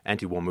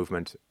anti-war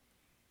movement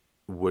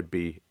would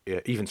be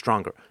even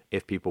stronger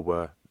if people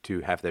were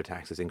to have their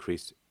taxes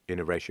increased in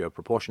a ratio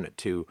proportionate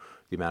to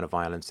the amount of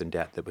violence and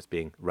debt that was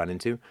being run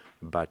into.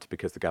 But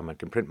because the government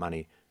can print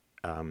money,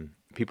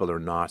 people are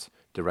not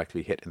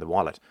directly hit in the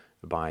wallet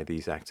by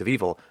these acts of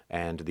evil,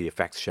 and the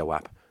effects show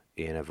up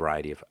in a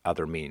variety of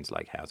other means,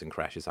 like housing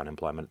crashes,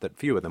 unemployment, that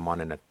fewer than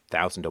 1 in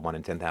 1,000 or 1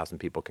 in 10,000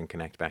 people can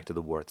connect back to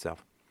the war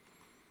itself.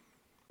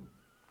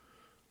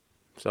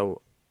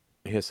 So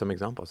here's some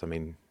examples. I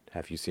mean,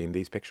 have you seen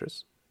these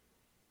pictures?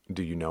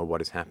 Do you know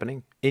what is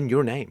happening in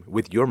your name,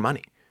 with your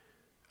money,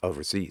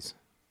 overseas?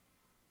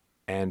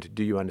 And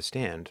do you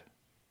understand,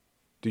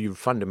 do you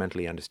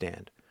fundamentally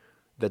understand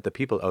that the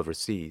people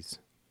overseas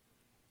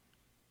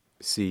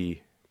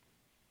see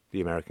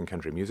the American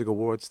Country Music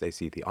Awards, they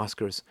see the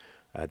Oscars,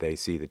 they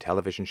see the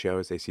television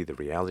shows, they see the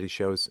reality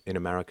shows in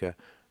America,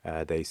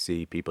 they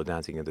see people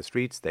dancing in the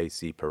streets, they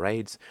see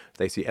parades,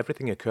 they see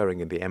everything occurring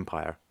in the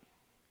empire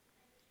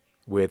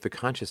with the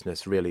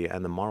consciousness, really,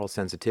 and the moral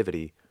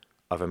sensitivity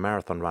of a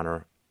marathon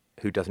runner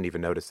who doesn't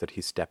even notice that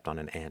he's stepped on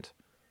an ant.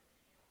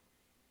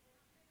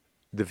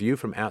 The view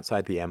from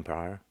outside the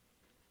empire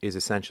is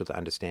essential to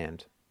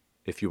understand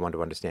if you want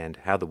to understand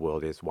how the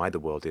world is, why the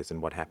world is,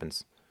 and what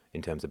happens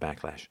in terms of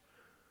backlash.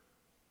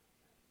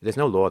 There's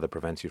no law that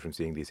prevents you from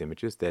seeing these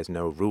images. There's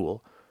no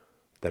rule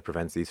that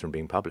prevents these from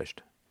being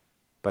published.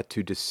 But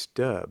to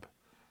disturb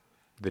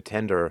the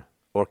tender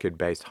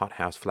orchid-based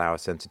hothouse flower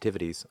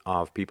sensitivities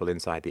of people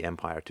inside the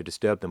empire, to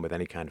disturb them with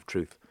any kind of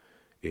truth,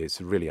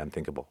 is really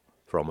unthinkable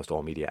for almost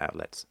all media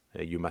outlets.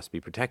 You must be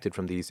protected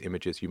from these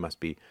images. You must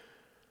be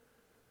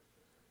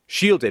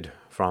shielded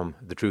from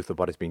the truth of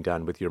what is being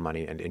done with your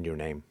money and in your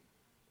name.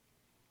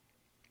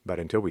 But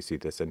until we see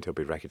this, until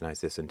we recognize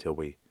this, until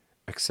we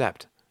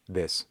accept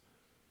this,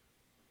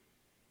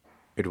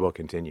 it will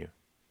continue.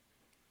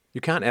 You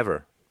can't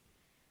ever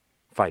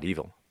fight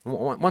evil.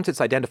 Once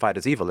it's identified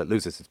as evil, it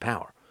loses its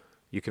power.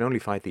 You can only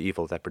fight the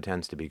evil that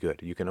pretends to be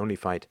good. You can only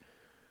fight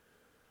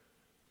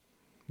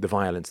the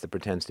violence that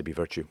pretends to be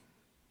virtue.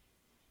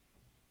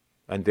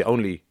 And the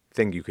only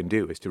thing you can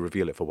do is to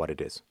reveal it for what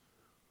it is.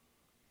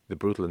 The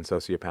brutal and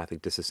sociopathic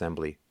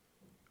disassembly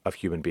of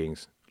human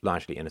beings,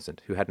 largely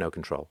innocent, who had no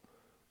control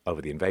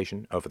over the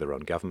invasion, over their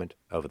own government,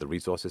 over the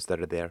resources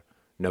that are there,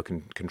 no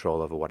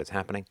control over what is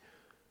happening,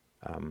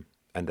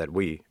 and that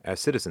we, as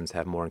citizens,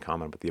 have more in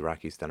common with the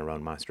Iraqis than our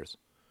own masters.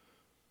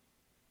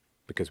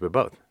 Because we're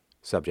both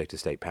subject to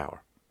state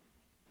power.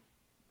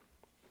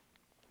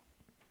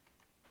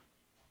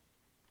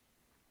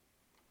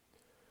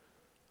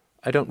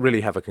 I don't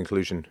really have a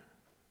conclusion,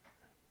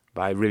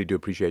 but I really do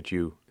appreciate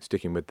you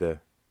sticking with the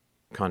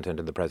content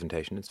in the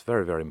presentation. It's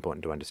very, very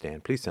important to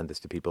understand. Please send this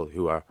to people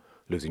who are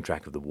losing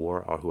track of the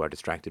war or who are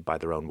distracted by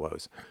their own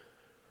woes.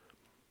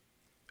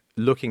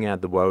 Looking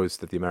at the woes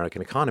that the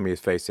American economy is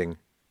facing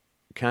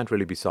can't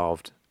really be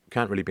solved,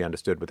 can't really be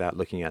understood without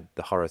looking at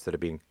the horrors that are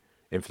being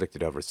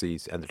inflicted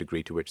overseas and the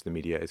degree to which the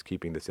media is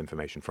keeping this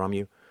information from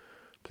you.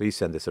 Please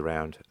send this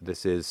around.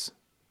 This is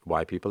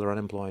why people are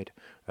unemployed.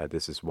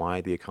 This is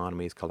why the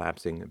economy is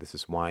collapsing. This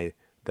is why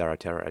there are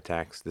terror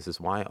attacks. This is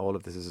why all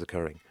of this is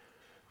occurring.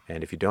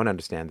 And if you don't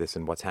understand this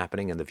and what's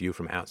happening and the view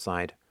from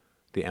outside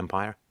the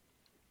empire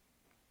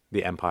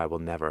will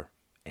never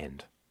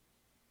end.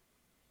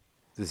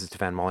 This is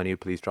Stefan Molyneux.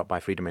 Please drop by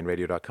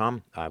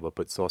freedomainradio.com. I will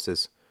put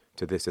sources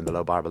to this in the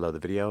low bar below the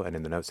video and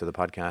in the notes of the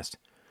podcast.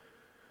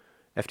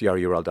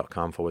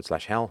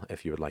 fdrurl.com/hell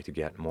if you would like to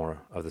get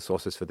more of the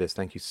sources for this.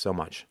 Thank you so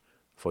much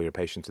for your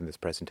patience in this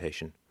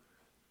presentation,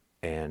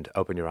 and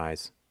open your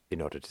eyes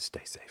in order to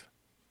stay safe.